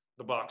know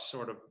the box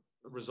sort of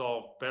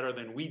resolved better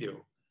than we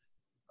do.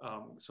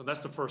 So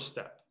that's the first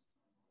step.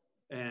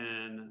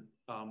 And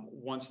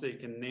once they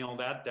can nail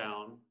that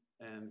down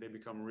and they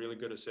become really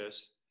good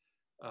assists,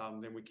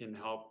 then we can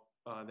help,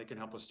 they can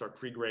help us start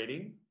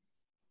pre-grading.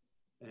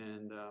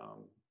 And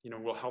you know,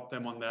 we'll help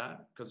them on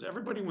that, because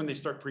everybody, when they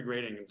start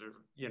pre-grading,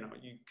 you know,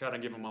 you gotta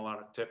give them a lot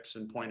of tips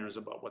and pointers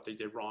about what they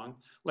did wrong.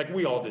 Like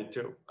we all did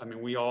too. I mean,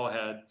 we all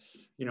had,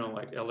 you know,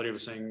 like Élodie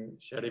was saying,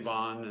 she had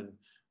Yvonne, and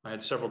I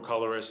had several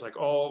colorists. Like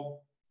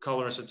all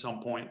colorists at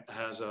some point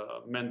has a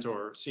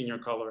mentor, senior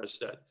colorist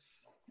that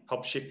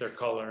helps shape their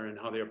color and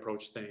how they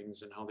approach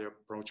things and how they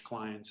approach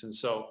clients. And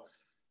so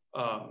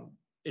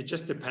it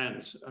just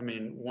depends. I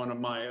mean, one of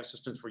my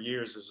assistants for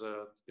years is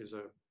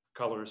a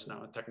colorist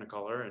now, a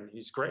Technicolor, and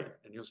he's great,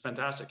 and he was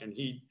fantastic, and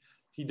he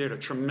did a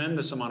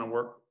tremendous amount of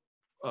work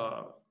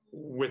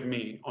with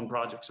me on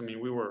projects. I mean,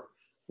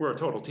 we're a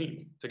total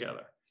team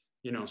together,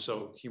 you know.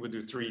 So he would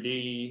do 3D,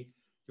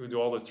 he would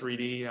do all the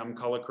 3D. I'm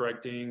color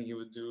correcting. He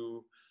would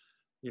do,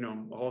 you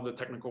know, all the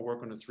technical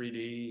work on the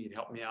 3D. He'd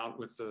help me out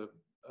with the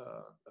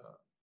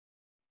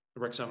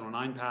Rec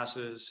 709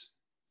 passes,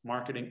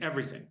 marketing,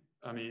 everything.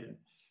 I mean,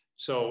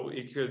 so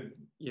it could,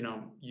 you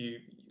know, you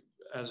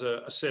as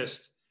an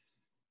assist,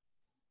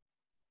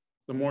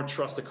 the more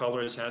trust the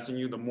colorist has in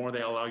you, the more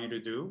they allow you to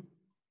do.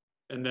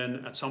 And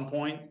then at some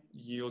point,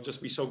 you'll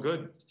just be so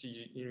good,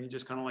 you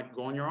just kind of like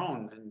go on your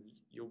own, and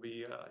you'll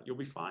be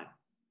fine.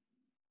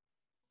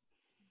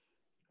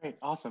 Great,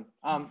 awesome.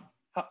 How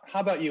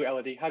about you,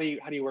 Élodie? How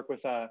do you work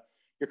with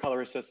your color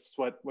assists?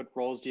 What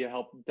roles do you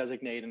help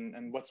designate,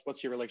 and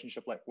what's your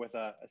relationship like with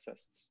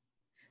assists?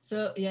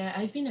 So yeah,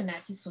 I've been an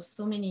assist for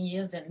so many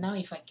years that now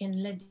if I can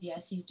let the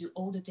assist do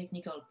all the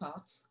technical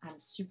parts, I'm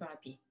super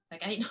happy.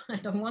 Like I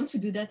don't want to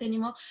do that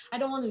anymore. I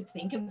don't want to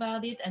think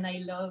about it. And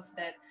I love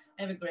that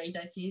I have a great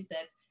assist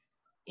that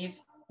if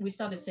we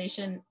start a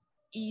session,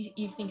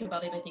 he think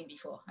about everything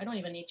before. I don't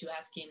even need to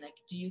ask him like,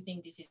 do you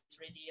think this is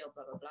ready or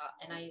blah, blah, blah.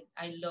 And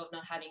I love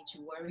not having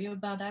to worry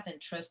about that and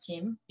trust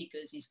him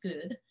because he's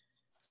good.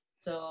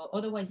 So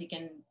otherwise he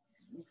can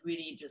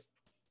really just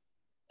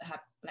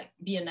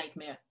be a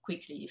nightmare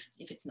quickly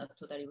if it's not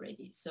totally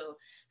ready. So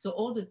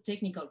all the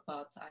technical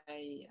parts,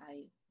 I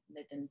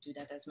let them do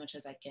that as much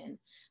as I can.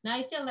 Now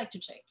I still like to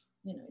check,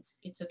 you know,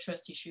 it's a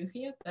trust issue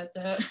here, but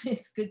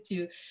it's good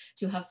to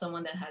have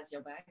someone that has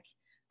your back.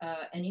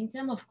 And in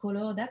terms of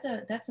color,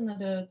 that's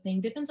another thing.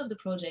 Depends on the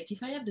project.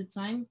 If I have the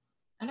time,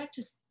 I like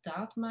to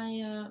start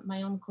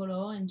my own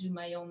color and do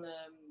my own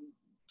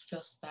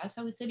first pass,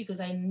 I would say, because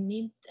I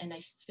need and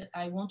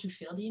I want to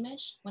feel the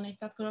image when I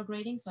start color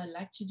grading. So I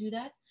like to do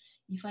that.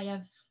 If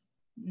I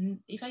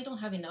don't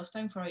have enough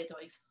time for it,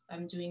 or if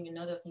I'm doing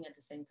another thing at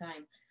the same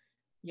time,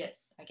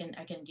 yes, I can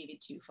give it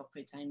to you for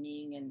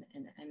pre-timing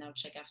and I'll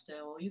check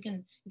after, or you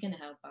can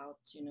help out,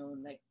 you know,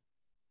 like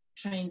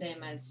train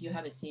them as you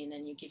have a scene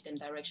and you give them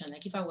direction.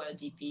 Like if I were a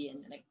DP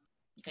and like,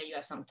 okay, you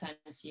have some time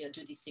here,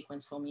 do this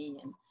sequence for me,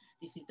 and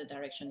this is the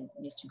direction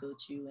it needs to go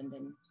to, and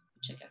then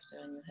you check after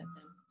and you help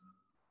them.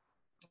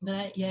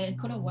 But yeah,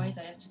 color-wise,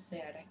 I have to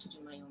say I like to do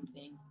my own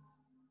thing.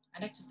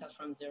 I like to start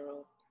from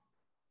zero.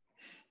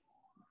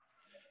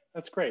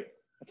 That's great.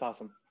 That's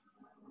awesome.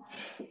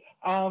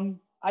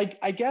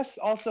 I guess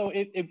also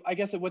I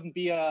guess it wouldn't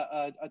be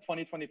a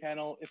 2020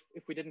 panel if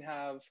we didn't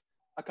have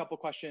a couple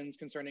questions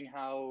concerning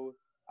how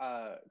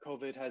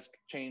COVID has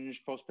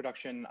changed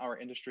post-production, our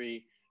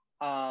industry.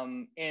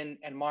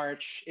 In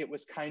March, it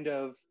was kind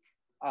of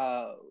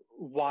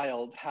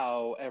wild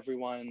how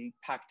everyone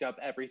packed up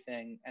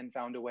everything and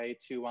found a way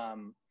to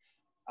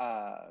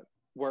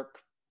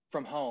work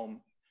from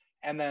home.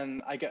 And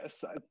then I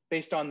guess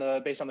based on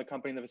the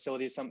company and the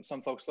facilities,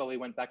 some folks slowly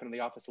went back into the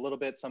office a little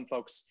bit. Some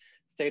folks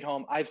stayed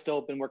home. I've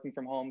still been working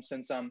from home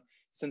since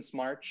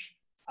March.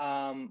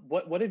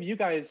 What have you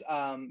guys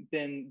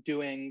been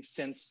doing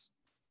since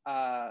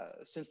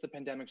the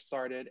pandemic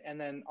started?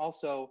 And then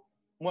also,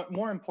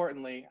 more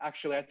importantly,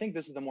 actually, I think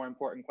this is the more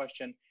important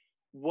question.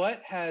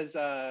 What has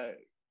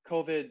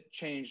COVID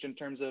changed in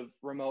terms of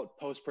remote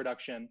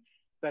post-production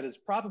that is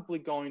probably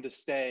going to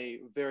stay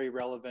very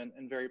relevant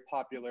and very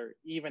popular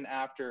even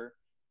after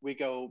we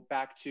go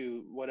back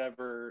to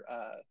whatever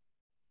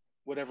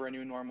a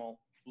new normal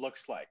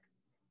looks like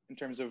in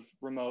terms of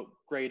remote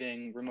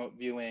grading, remote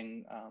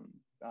viewing,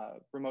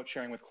 remote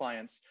sharing with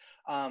clients?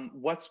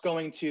 What's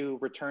going to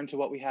return to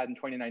what we had in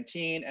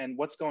 2019, and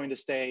what's going to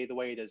stay the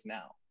way it is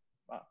now?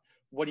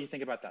 What do you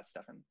think about that,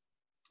 Stephen?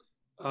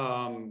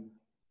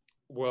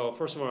 Well,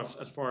 first of all,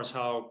 as far as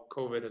how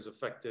COVID has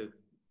affected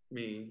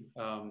me,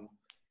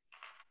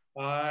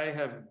 I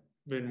have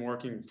been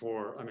working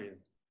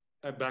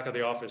back at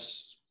the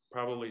office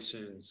probably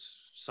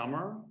since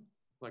summer,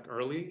 like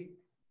early,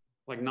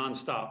 like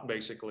nonstop,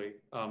 basically.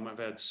 I've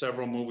had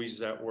several movies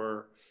that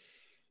were,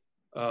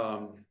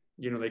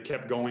 they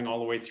kept going all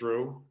the way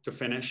through to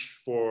finish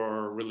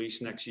for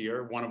release next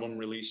year. One of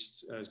them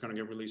is going to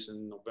get released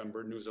in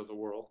November, News of the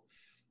World.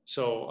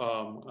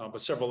 So, but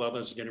several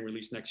others are getting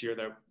released next year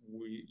that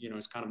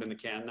it's kind of in the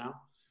can now.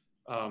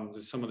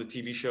 Some of the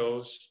TV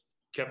shows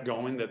kept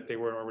going that they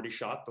were already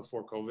shot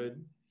before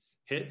COVID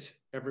hit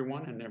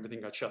everyone and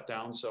everything got shut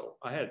down. So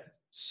I had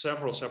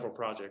several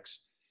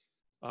projects.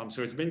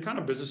 So it's been kind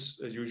of business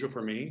as usual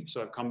for me.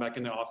 So I've come back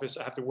in the office.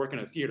 I have to work in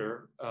a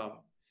theater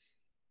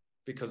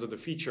because of the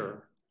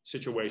feature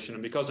situation.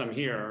 And because I'm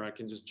here, I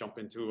can just jump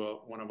into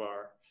one of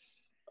our,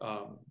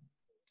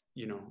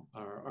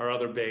 our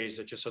other bays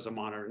that just has a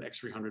monitor, an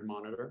X300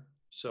 monitor.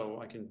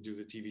 So I can do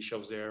the TV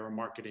shows there or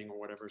marketing or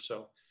whatever.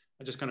 So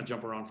I just kind of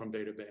jump around from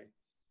bay to bay.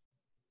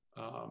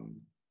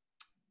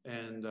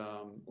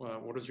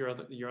 What was your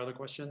other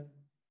question?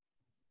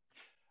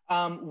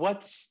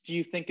 What do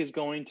you think is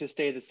going to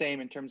stay the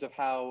same in terms of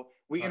how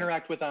we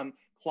interact with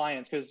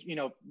clients? Because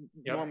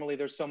normally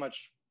there's so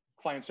much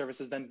client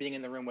services than being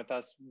in the room with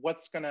us.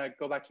 What's going to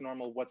go back to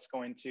normal? What's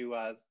going to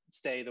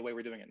stay the way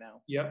we're doing it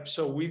now? Yep.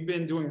 So we've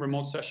been doing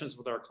remote sessions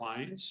with our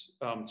clients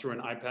through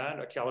an iPad,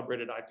 a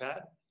calibrated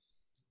iPad.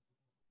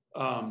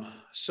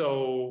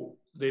 So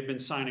they've been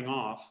signing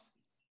off,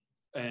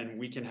 and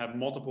we can have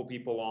multiple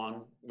people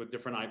on with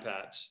different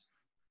iPads.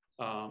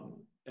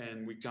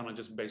 And we kind of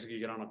just basically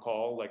get on a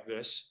call like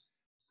this,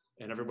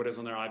 and everybody's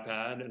on their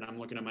iPad, and I'm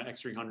looking at my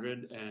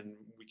X300, and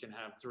we can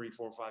have 3,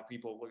 4, 5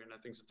 people looking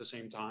at things at the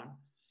same time.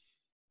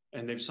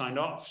 And they've signed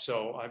off.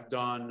 So I've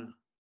done,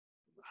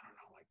 I don't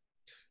know, like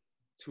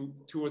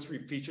two or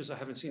three features. I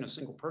haven't seen a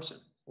single person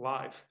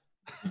live.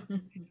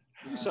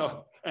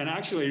 So, and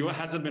actually it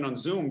hasn't been on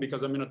Zoom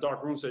because I'm in a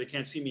dark room, so they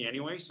can't see me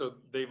anyway. So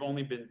we've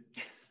only been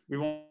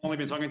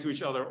talking to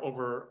each other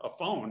over a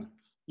phone,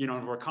 you know,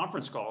 over a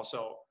conference call.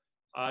 So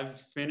I've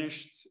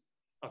finished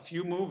a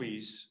few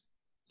movies,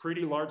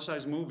 pretty large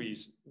size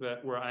movies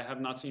where I have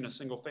not seen a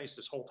single face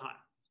this whole time.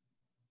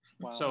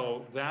 Wow.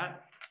 So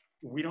that,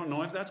 we don't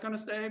know if that's going to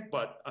stay,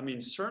 but I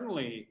mean,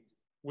 certainly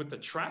with the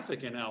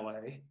traffic in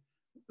LA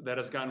that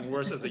has gotten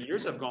worse as the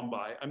years have gone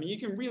by. I mean, you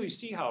can really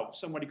see how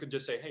somebody could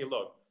just say, hey,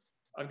 look,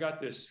 I've got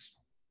this,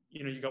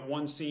 you know, you got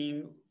one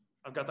scene,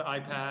 I've got the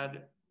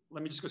iPad,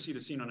 let me just go see the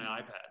scene on an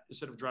iPad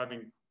instead of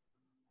driving,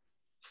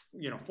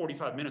 you know,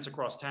 45 minutes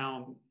across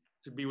town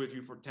to be with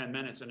you for 10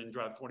 minutes and then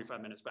drive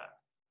 45 minutes back.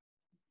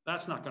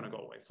 That's not going to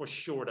go away. For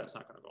sure, that's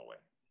not going to go away.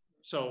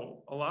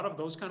 So a lot of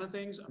those kind of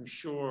things, I'm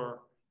sure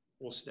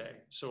will stay.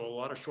 So a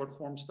lot of short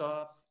form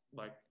stuff,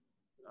 like,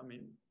 I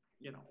mean,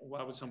 you know,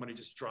 why would somebody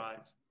just drive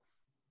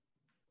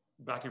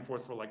back and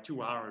forth for like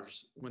 2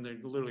 hours when they're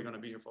literally going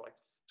to be here for like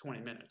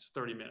 20 minutes,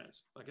 30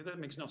 minutes? Like, that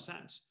makes no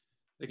sense.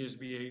 They can just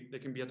be, they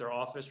can be at their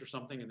office or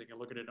something and they can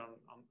look at it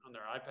on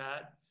their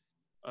iPad.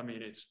 I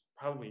mean, it's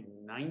probably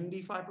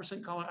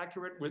 95% color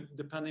accurate with,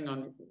 depending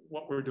on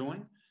what we're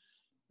doing.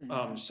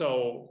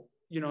 So,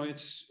 you know,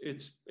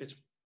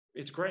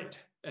 it's great.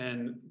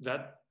 And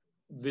that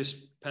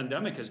this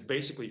pandemic has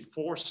basically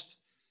forced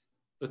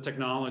the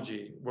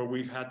technology where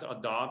we've had to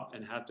adopt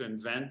and had to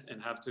invent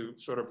and have to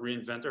sort of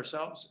reinvent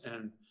ourselves.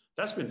 And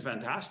that's been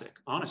fantastic,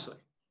 honestly.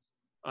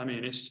 I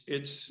mean,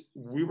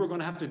 we were going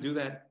to have to do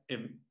that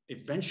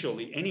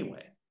eventually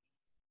anyway.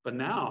 But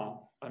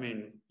now, I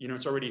mean, you know,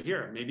 it's already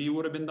here. Maybe it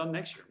would have been done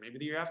next year, maybe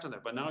the year after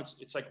that. But now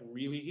it's like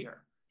really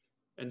here.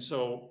 And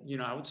so, you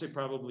know, I would say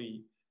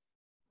probably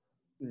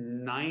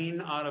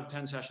 9 out of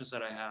 10 sessions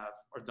that I have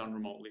are done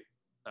remotely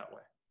that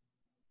way.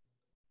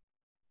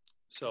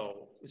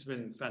 So it's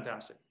been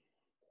fantastic.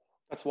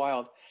 That's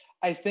wild.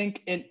 I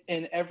think in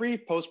every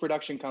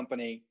post-production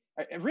company,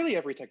 really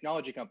every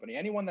technology company,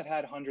 anyone that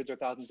had hundreds or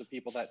thousands of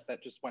people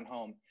that just went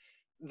home,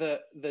 the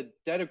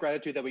debt of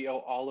gratitude that we owe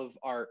all of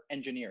our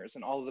engineers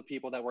and all of the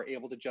people that were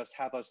able to just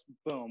have us,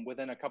 boom,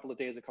 within a couple of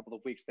days, a couple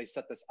of weeks, they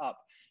set this up.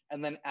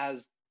 And then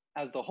as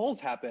the holes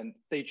happened,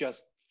 they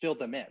just filled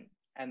them in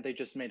and they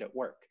just made it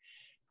work.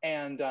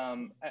 And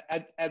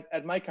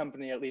at my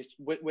company, at least,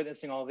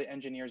 witnessing all the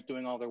engineers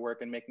doing all their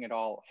work and making it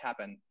all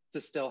happen, to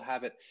still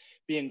have it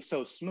being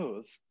so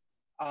smooth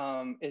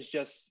is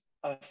just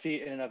a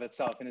feat in and of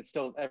itself. And it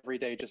still every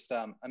day just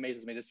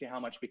amazes me to see how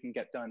much we can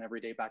get done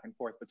every day back and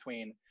forth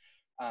between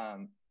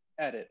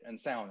edit and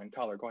sound and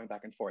color going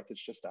back and forth.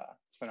 It's just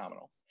it's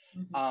phenomenal.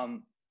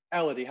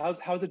 Élodie,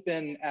 how's it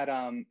been at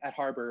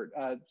Harbor?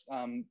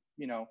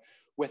 You know,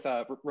 with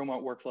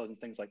remote workflows and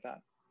things like that?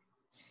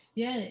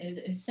 Yeah,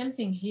 same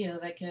thing here.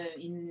 Like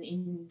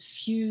in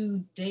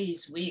few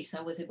days, weeks,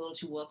 I was able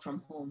to work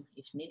from home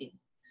if needed.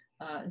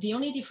 The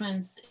only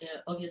difference,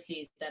 obviously,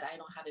 is that I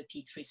don't have a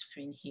P3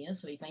 screen here.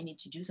 So if I need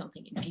to do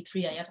something in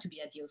P3, I have to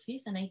be at the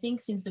office. And I think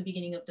since the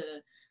beginning of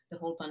the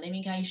whole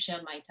pandemic, I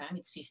shared my time.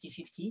 It's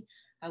 50-50.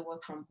 I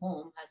work from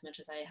home as much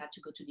as I had to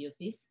go to the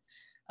office.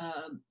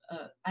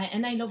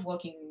 And I love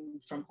working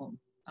from home.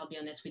 I'll be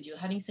honest with you.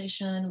 Having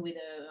session with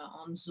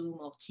on Zoom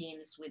or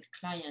Teams with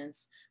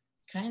clients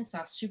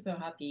are super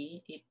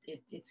happy.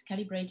 It's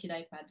calibrated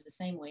iPad the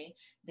same way.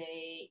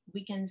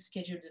 We can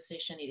schedule the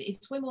session.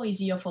 It's way more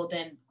easier for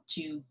them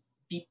to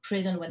be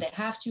present when they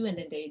have to, and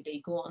then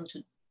they go on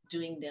to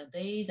doing their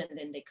days, and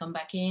then they come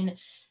back in.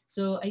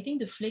 So I think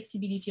the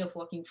flexibility of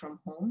working from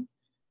home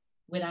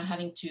without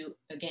having to,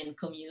 again,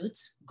 commute,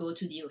 go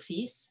to the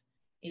office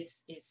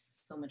is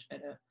so much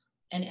better.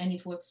 And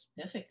it works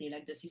perfectly.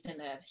 Like the system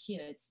that I have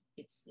here,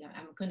 yeah,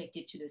 I'm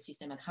connected to the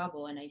system at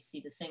Harbor, and I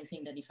see the same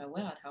thing that if I were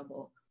at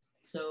Harbor.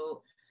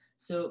 So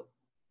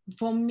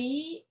for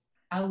me,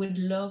 I would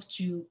love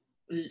to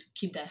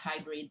keep that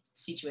hybrid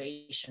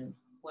situation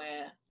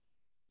where,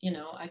 you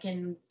know, I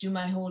can do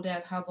my whole day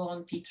at Harbor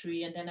on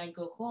P3 and then I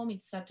go home,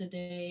 it's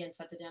Saturday, and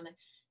Saturday I'm like,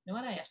 you know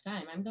what, I have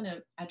time. I'm going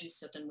to adjust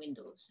certain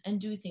windows and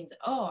do things.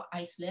 Oh,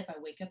 I slept, I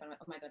wake up, and I'm like,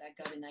 oh my God,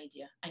 I got an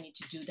idea. I need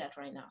to do that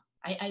right now.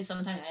 I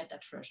sometimes I have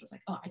that rush. I was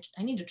like, oh,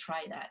 I need to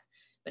try that.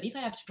 But if I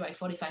have to drive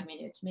 45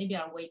 minutes, maybe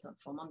I'll wait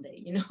for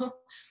Monday, you know?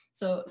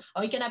 So,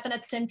 or it can happen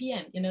at 10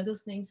 p.m., you know,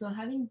 those things. So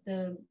having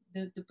the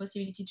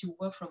possibility to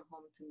work from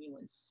home to me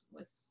was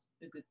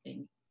a good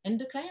thing. And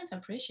the clients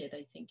appreciate,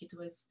 I think.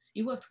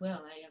 It worked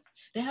well.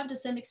 They have the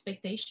same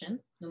expectation,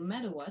 no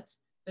matter what,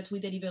 but we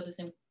deliver the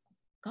same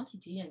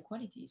quantity and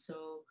quality.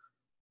 So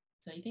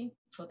I think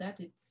for that,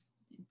 it's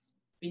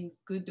been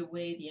good the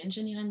way the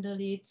engineer handle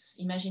it.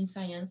 Imagine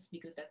science,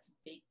 because that's a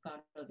big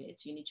part of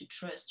it. You need to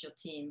trust your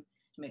team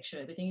to make sure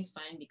everything is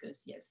fine,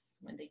 because yes,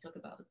 when they talk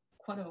about a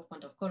quarter of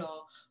point of color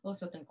or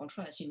certain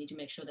contrast, you need to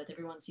make sure that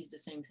everyone sees the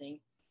same thing.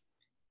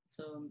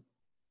 So,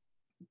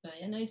 but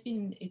you know, it's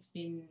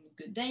been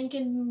good. Then it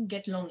can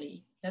get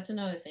lonely. That's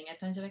another thing. At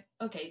times you're like,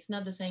 okay, it's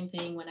not the same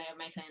thing when I have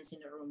my clients in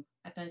the room.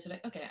 At times you're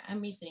like, okay, I'm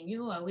missing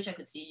you. I wish I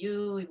could see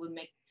you. It would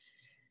make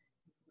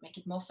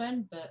it more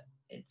fun, but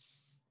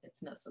it's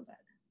not so bad.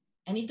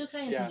 And if the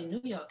client is in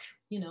New York,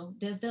 you know,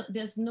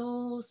 there's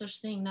no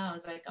such thing now.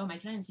 It's like, oh, my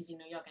client is in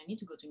New York, I need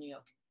to go to New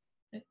York.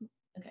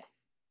 Okay.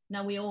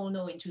 Now we all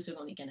know in 2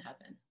 seconds it can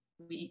happen.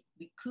 We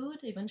could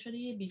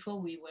eventually,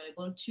 before we were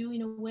able to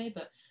in a way,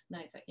 but now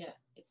it's like, yeah,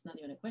 it's not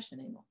even a question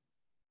anymore.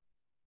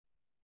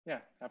 Yeah,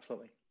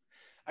 absolutely.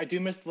 I do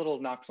miss the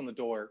little knocks on the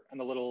door and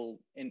the little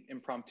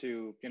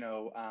impromptu, you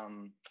know,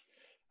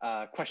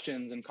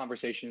 questions and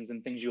conversations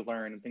and things you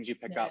learn and things you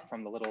pick up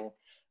from the little,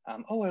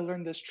 oh, I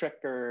learned this trick,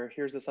 or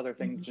here's this other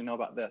thing, did you know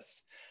about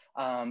this,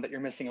 that you're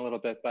missing a little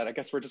bit, but I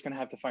guess we're just gonna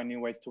have to find new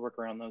ways to work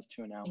around those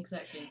too now.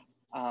 Exactly.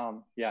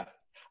 Yeah.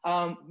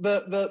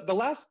 The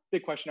last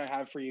big question I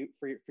have for you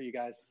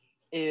guys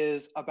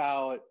is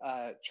about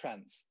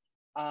trends,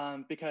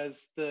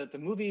 because the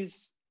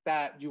movies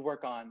that you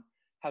work on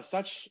have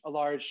such a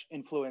large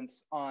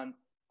influence on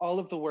all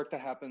of the work that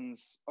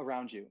happens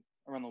around you,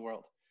 around the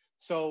world.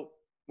 So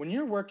when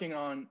you're working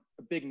on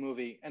a big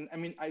movie, and I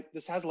mean,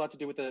 this has a lot to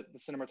do with the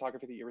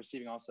cinematography that you're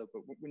receiving also,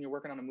 but when you're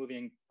working on a movie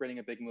and creating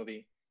a big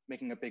movie,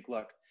 making a big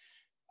look,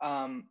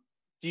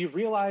 do you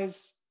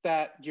realize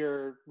that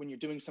when you're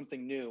doing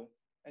something new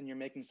and you're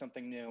making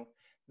something new,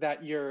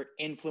 that you're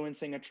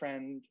influencing a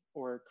trend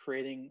or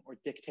creating or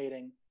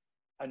dictating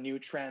a new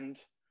trend,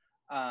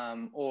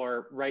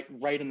 or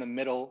right in the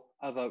middle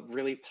of a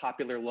really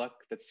popular look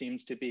that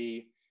seems to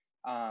be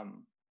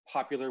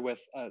popular with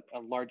a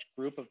large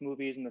group of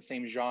movies in the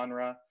same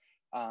genre?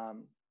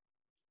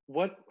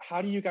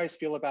 How do you guys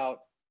feel about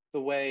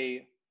the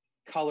way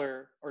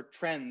color or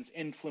trends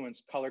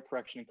influence color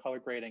correction and color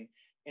grading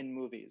in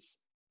movies?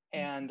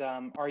 And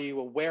are you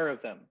aware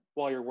of them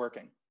while you're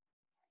working?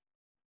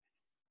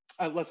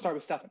 Let's start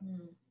with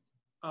Stephen.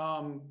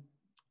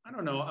 I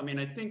don't know. I mean,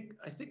 I think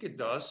it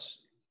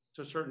does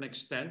to a certain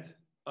extent,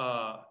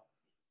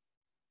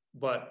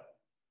 but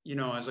you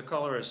know, as a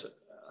colorist,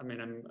 I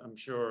mean, I'm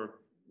sure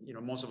you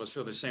know most of us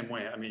feel the same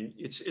way. I mean,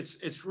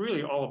 it's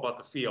really all about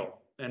the feel.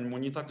 And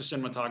when you talk to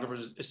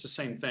cinematographers, it's the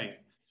same thing.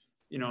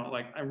 You know,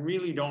 like I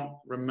really don't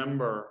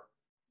remember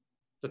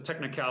the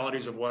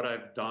technicalities of what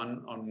I've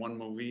done on one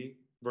movie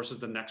versus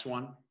the next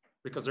one,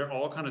 because they're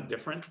all kind of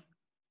different.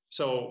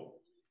 So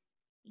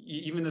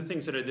even the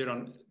things that I did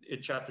on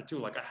chapter 2,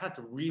 like I had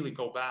to really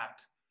go back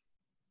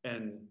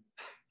and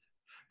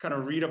kind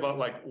of read about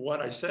like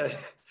what I said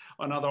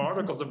on other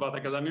articles about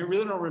that, because I mean, I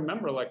really don't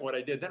remember like what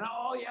I did. Then,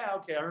 oh yeah,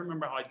 okay, I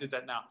remember how I did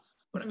that now.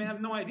 But I mean, I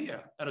have no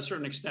idea at a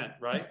certain extent,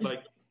 right?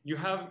 Like you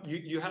have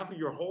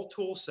your whole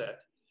tool set,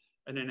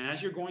 and then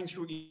as you're going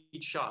through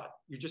each shot,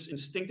 you're just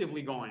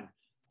instinctively going,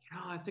 you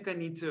know, I think I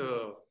need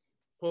to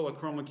pull a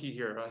chroma key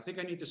here. I think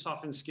I need to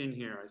soften skin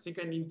here. I think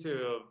I need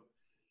to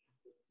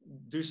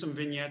do some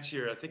vignettes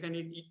here. I think I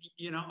need,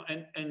 you know,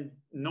 and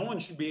no one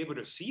should be able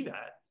to see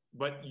that,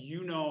 but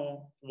you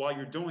know, while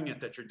you're doing it,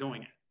 that you're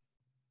doing it.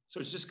 So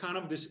it's just kind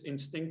of this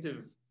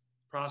instinctive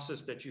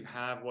process that you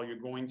have while you're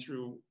going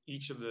through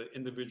each of the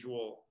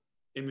individual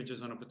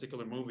images on a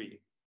particular movie.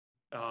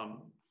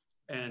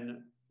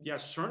 And yeah,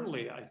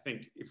 certainly I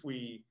think if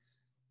we,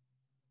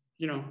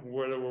 you know,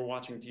 whether we're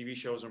watching TV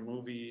shows or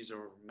movies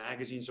or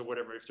magazines or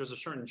whatever, if there's a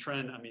certain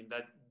trend, I mean,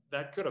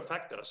 that could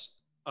affect us.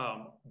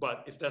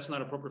 But if that's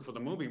not appropriate for the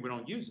movie, we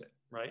don't use it,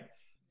 right?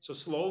 So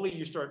slowly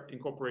you start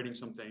incorporating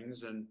some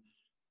things, and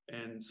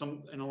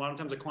a lot of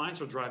times the clients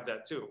will drive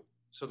that too.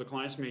 So the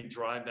clients may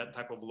drive that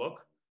type of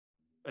look,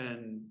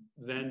 and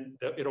then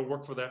it'll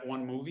work for that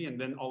one movie, and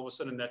then all of a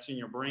sudden that's in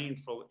your brain,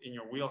 in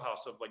your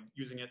wheelhouse of like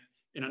using it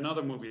in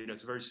another movie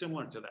that's very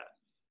similar to that.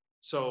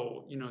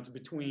 So, you know, it's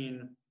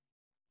between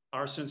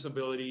our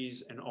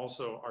sensibilities and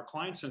also our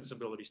client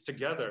sensibilities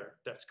together,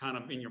 that's kind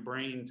of in your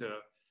brain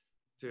to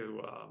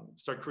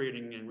start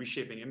creating and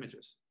reshaping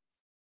images.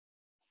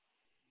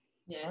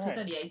 Yeah,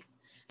 totally.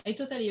 I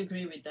totally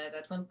agree with that.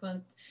 At one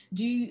point,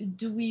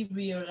 do we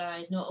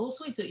realize? No,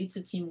 also it's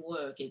a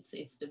teamwork.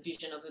 It's the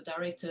vision of the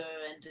director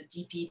and the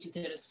DP to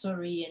tell a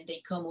story, and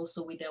they come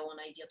also with their own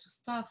idea to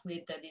start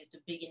with. That is the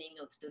beginning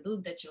of the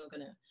look that you're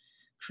gonna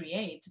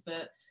create.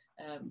 But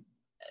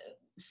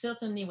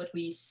certainly, what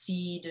we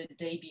see the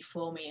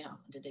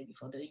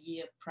the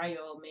year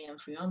prior may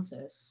influence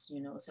us.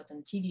 You know,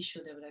 certain TV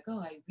show they were like, oh,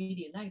 I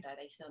really like that.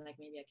 I feel like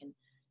maybe I can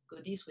go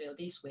this way or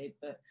this way,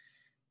 but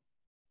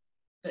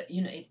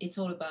you know, it's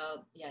all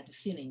about, yeah, the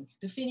feeling,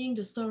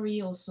 the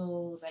story.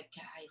 Also, like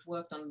I've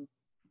worked on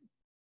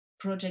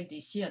project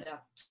this year that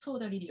are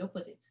totally the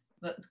opposite,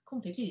 but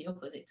completely the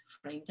opposite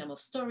in terms of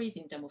stories,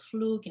 in terms of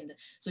look,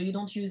 so you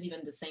don't use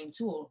even the same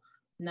tool.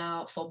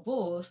 Now for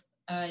both,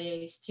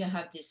 I still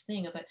have this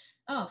thing of,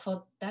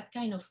 for that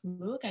kind of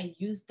look, I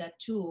used that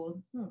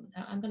tool.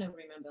 I'm gonna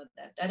remember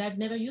that I've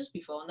never used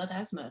before, not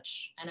as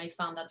much, and I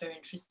found that very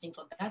interesting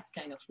for that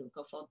kind of look.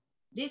 Or for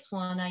this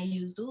one, I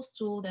used those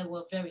tools that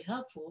were very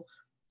helpful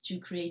to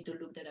create the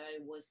look that I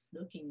was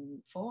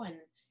looking for,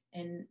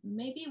 and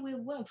maybe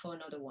will work for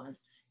another one.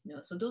 You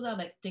know, so those are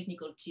like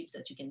technical tips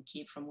that you can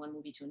keep from one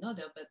movie to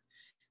another. But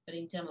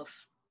in terms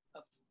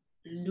of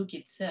look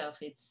itself,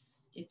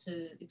 it's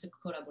a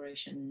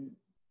collaboration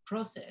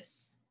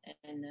process,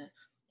 and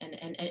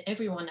and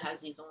everyone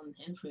has his own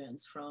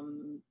influence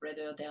from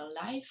rather their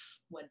life,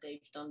 what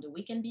they've done the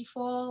weekend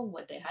before,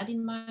 what they had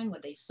in mind,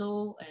 what they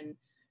saw,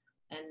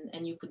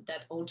 and you put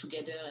that all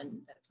together, and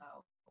that's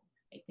how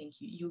I think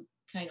you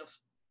kind of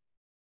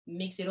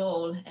mix it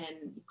all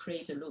and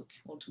create a look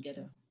all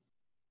together.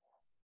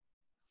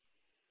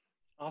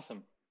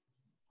 Awesome.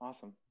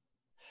 Awesome.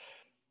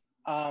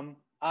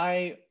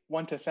 I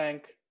want to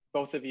thank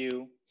both of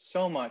you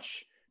so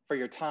much for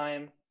your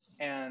time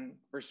and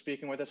for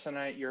speaking with us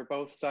tonight. You're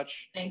both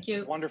such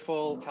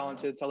wonderful,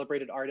 talented,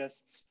 celebrated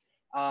artists.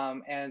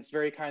 And it's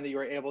very kind that you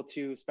were able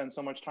to spend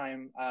so much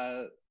time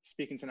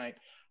speaking tonight.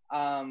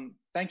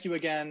 Thank you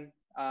again.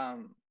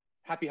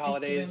 Happy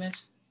holidays. Thank you very much.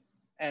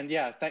 And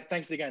yeah,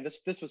 thanks again.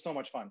 This was so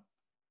much fun.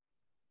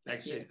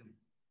 Thanks, Jason.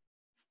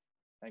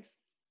 Thanks.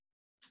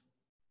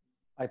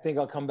 I think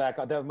I'll come back.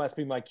 That must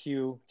be my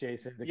cue,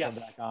 Jason, to come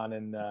back on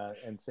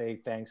and say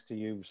thanks to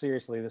you.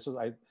 Seriously, this was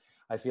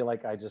I feel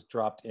like I just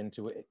dropped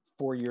into it.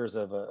 4 years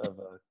of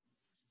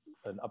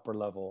an upper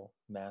level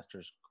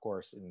master's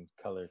course in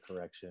color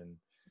correction.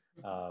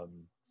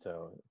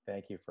 So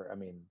thank you for. I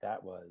mean,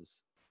 that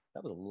was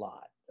a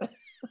lot.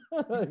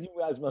 You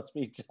guys must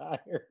be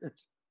tired.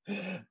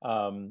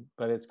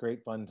 But it's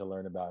great fun to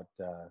learn about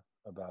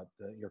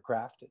your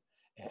craft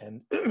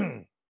and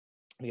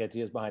the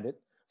ideas behind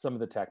it. Some of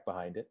the tech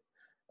behind it.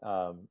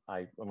 I'm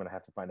going to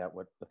have to find out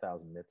what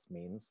 1,000 nits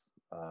means.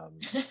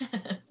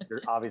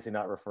 You're obviously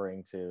not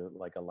referring to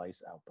like a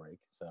lice outbreak,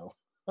 so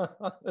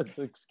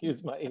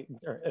excuse my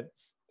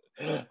ignorance.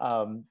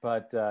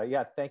 But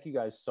yeah, thank you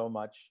guys so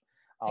much.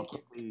 I'll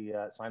quickly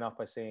sign off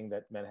by saying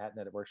that Manhattan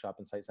Edit Workshop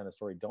and Sight Sound and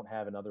Story don't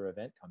have another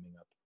event coming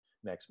up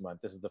next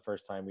month. This is the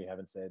first time we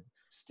haven't said,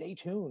 stay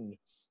tuned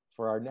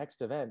for our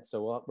next event.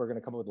 So we're going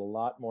to come up with a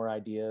lot more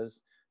ideas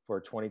for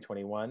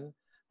 2021.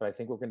 But I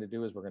think what we're going to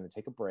do is we're going to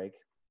take a break.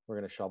 We're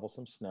going to shovel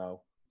some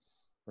snow.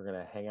 We're going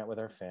to hang out with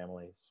our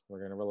families. We're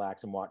going to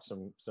relax and watch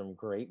some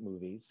great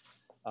movies.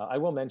 I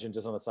will mention,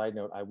 just on a side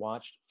note, I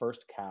watched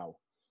First Cow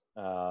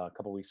a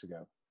couple weeks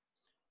ago.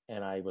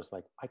 And I was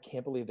like, I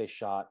can't believe they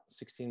shot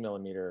 16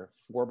 millimeter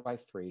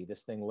 4x3.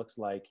 This thing looks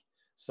like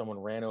someone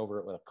ran over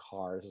it with a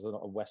car. This is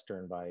a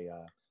Western by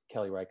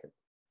Kelly Reichardt.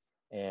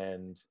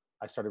 And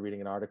I started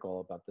reading an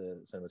article about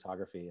the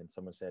cinematography, and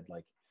someone said,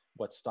 like,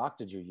 what stock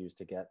did you use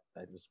to get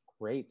that? It was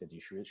great. Did you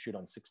shoot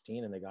on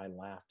 16? And the guy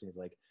laughed. And he's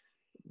like,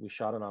 we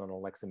shot it on an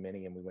Alexa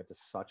Mini, and we went to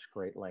such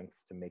great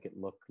lengths to make it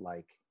look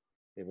like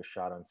it was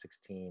shot on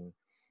 16.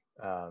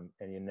 And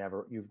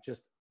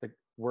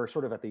we're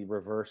sort of at the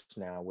reverse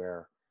now,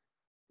 where,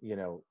 you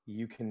know,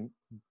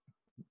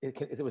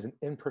 it was an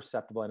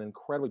imperceptible and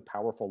incredibly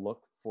powerful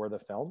look for the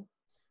film,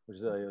 which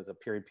is it was a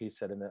period piece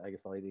set in the, I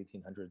guess, the late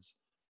 1800s.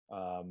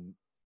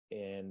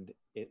 And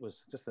it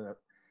was just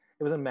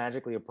it was a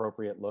magically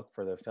appropriate look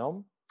for the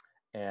film.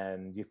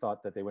 And you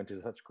thought that they went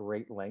to such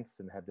great lengths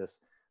and had this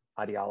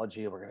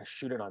ideology of, we're going to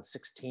shoot it on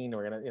 16,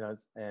 we're going to, you know,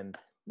 and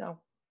no,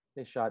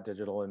 they shot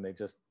digital, and they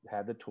just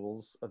had the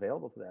tools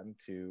available to them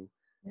to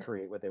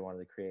create what they wanted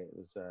to create. It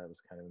was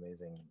kind of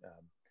amazing.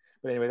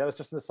 But anyway, that was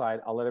just an aside.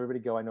 I'll let everybody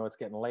go. I know it's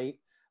getting late.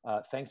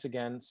 Thanks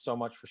again so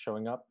much for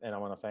showing up. And I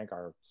want to thank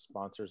our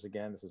sponsors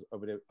again. This is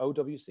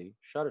OWC,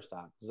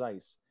 Shutterstock,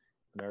 Zeiss,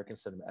 American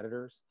Cinema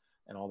Editors,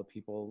 and all the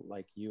people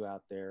like you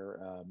out there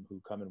who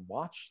come and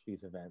watch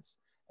these events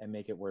and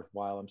make it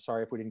worthwhile. I'm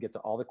sorry if we didn't get to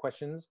all the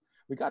questions.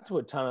 We got to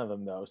a ton of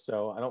them, though,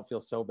 so I don't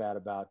feel so bad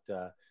about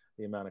the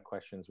amount of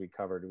questions we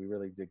covered. We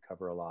really did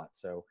cover a lot.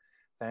 So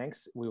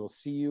thanks. We will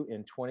see you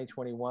in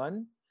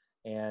 2021,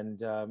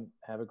 and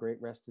have a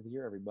great rest of the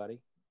year, everybody.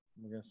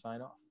 We're going to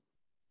sign off.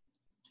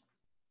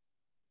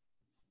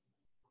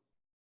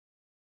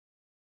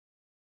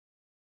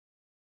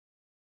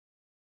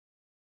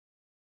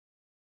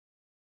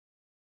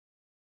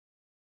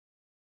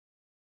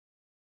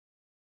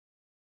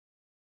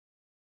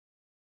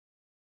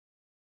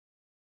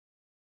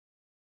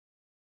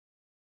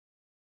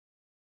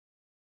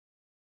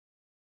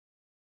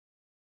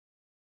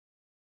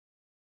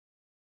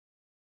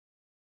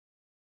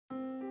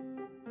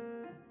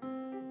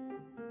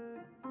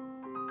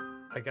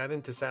 I got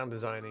into sound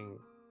designing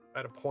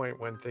at a point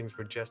when things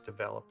were just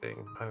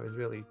developing. I was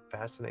really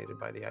fascinated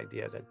by the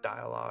idea that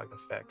dialogue,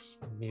 effects,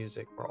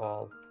 music were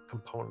all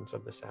components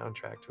of the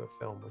soundtrack to a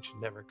film, which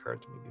had never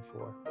occurred to me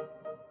before.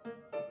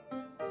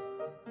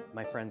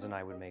 My friends and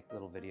I would make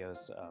little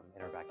videos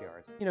in our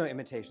backyards, you know,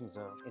 imitations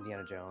of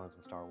Indiana Jones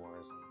and Star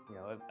Wars. And, you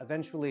know,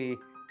 eventually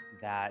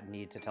that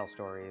need to tell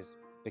stories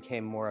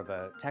became more of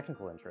a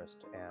technical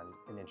interest and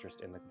an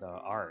interest in the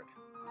art.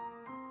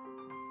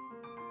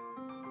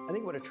 I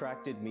think what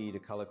attracted me to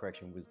color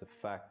correction was the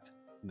fact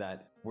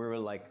that we were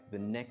like the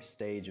next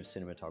stage of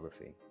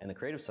cinematography. And the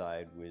creative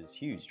side was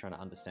huge, trying to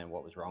understand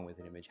what was wrong with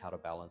an image, how to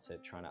balance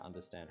it, trying to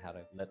understand how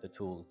to let the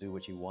tools do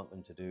what you want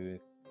them to do.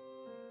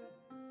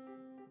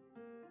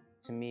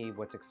 To me,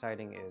 what's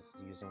exciting is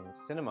using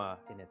cinema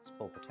in its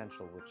full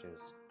potential, which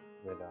is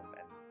rhythm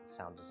and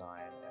sound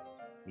design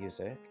and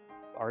music.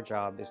 Our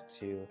job is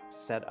to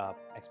set up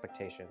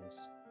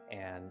expectations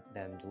and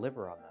then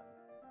deliver on them.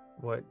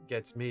 What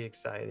gets me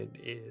excited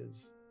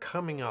is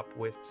coming up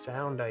with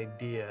sound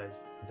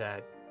ideas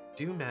that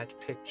do match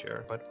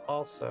picture, but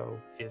also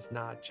is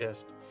not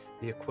just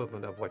the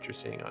equivalent of what you're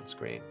seeing on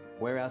screen.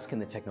 Where else can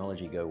the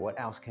technology go? What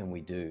else can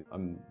we do?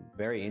 I'm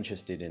very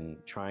interested in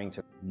trying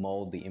to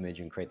mold the image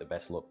and create the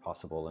best look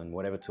possible, and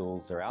whatever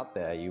tools are out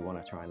there, you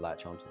want to try and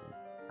latch onto them.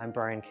 I'm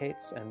Brian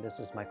Cates, and this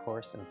is my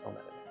course in film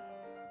editing.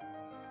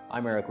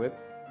 I'm Eric Whipp,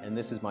 and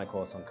this is my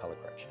course on color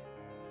correction.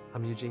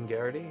 I'm Eugene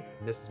Garrity,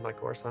 and this is my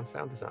course on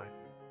sound design.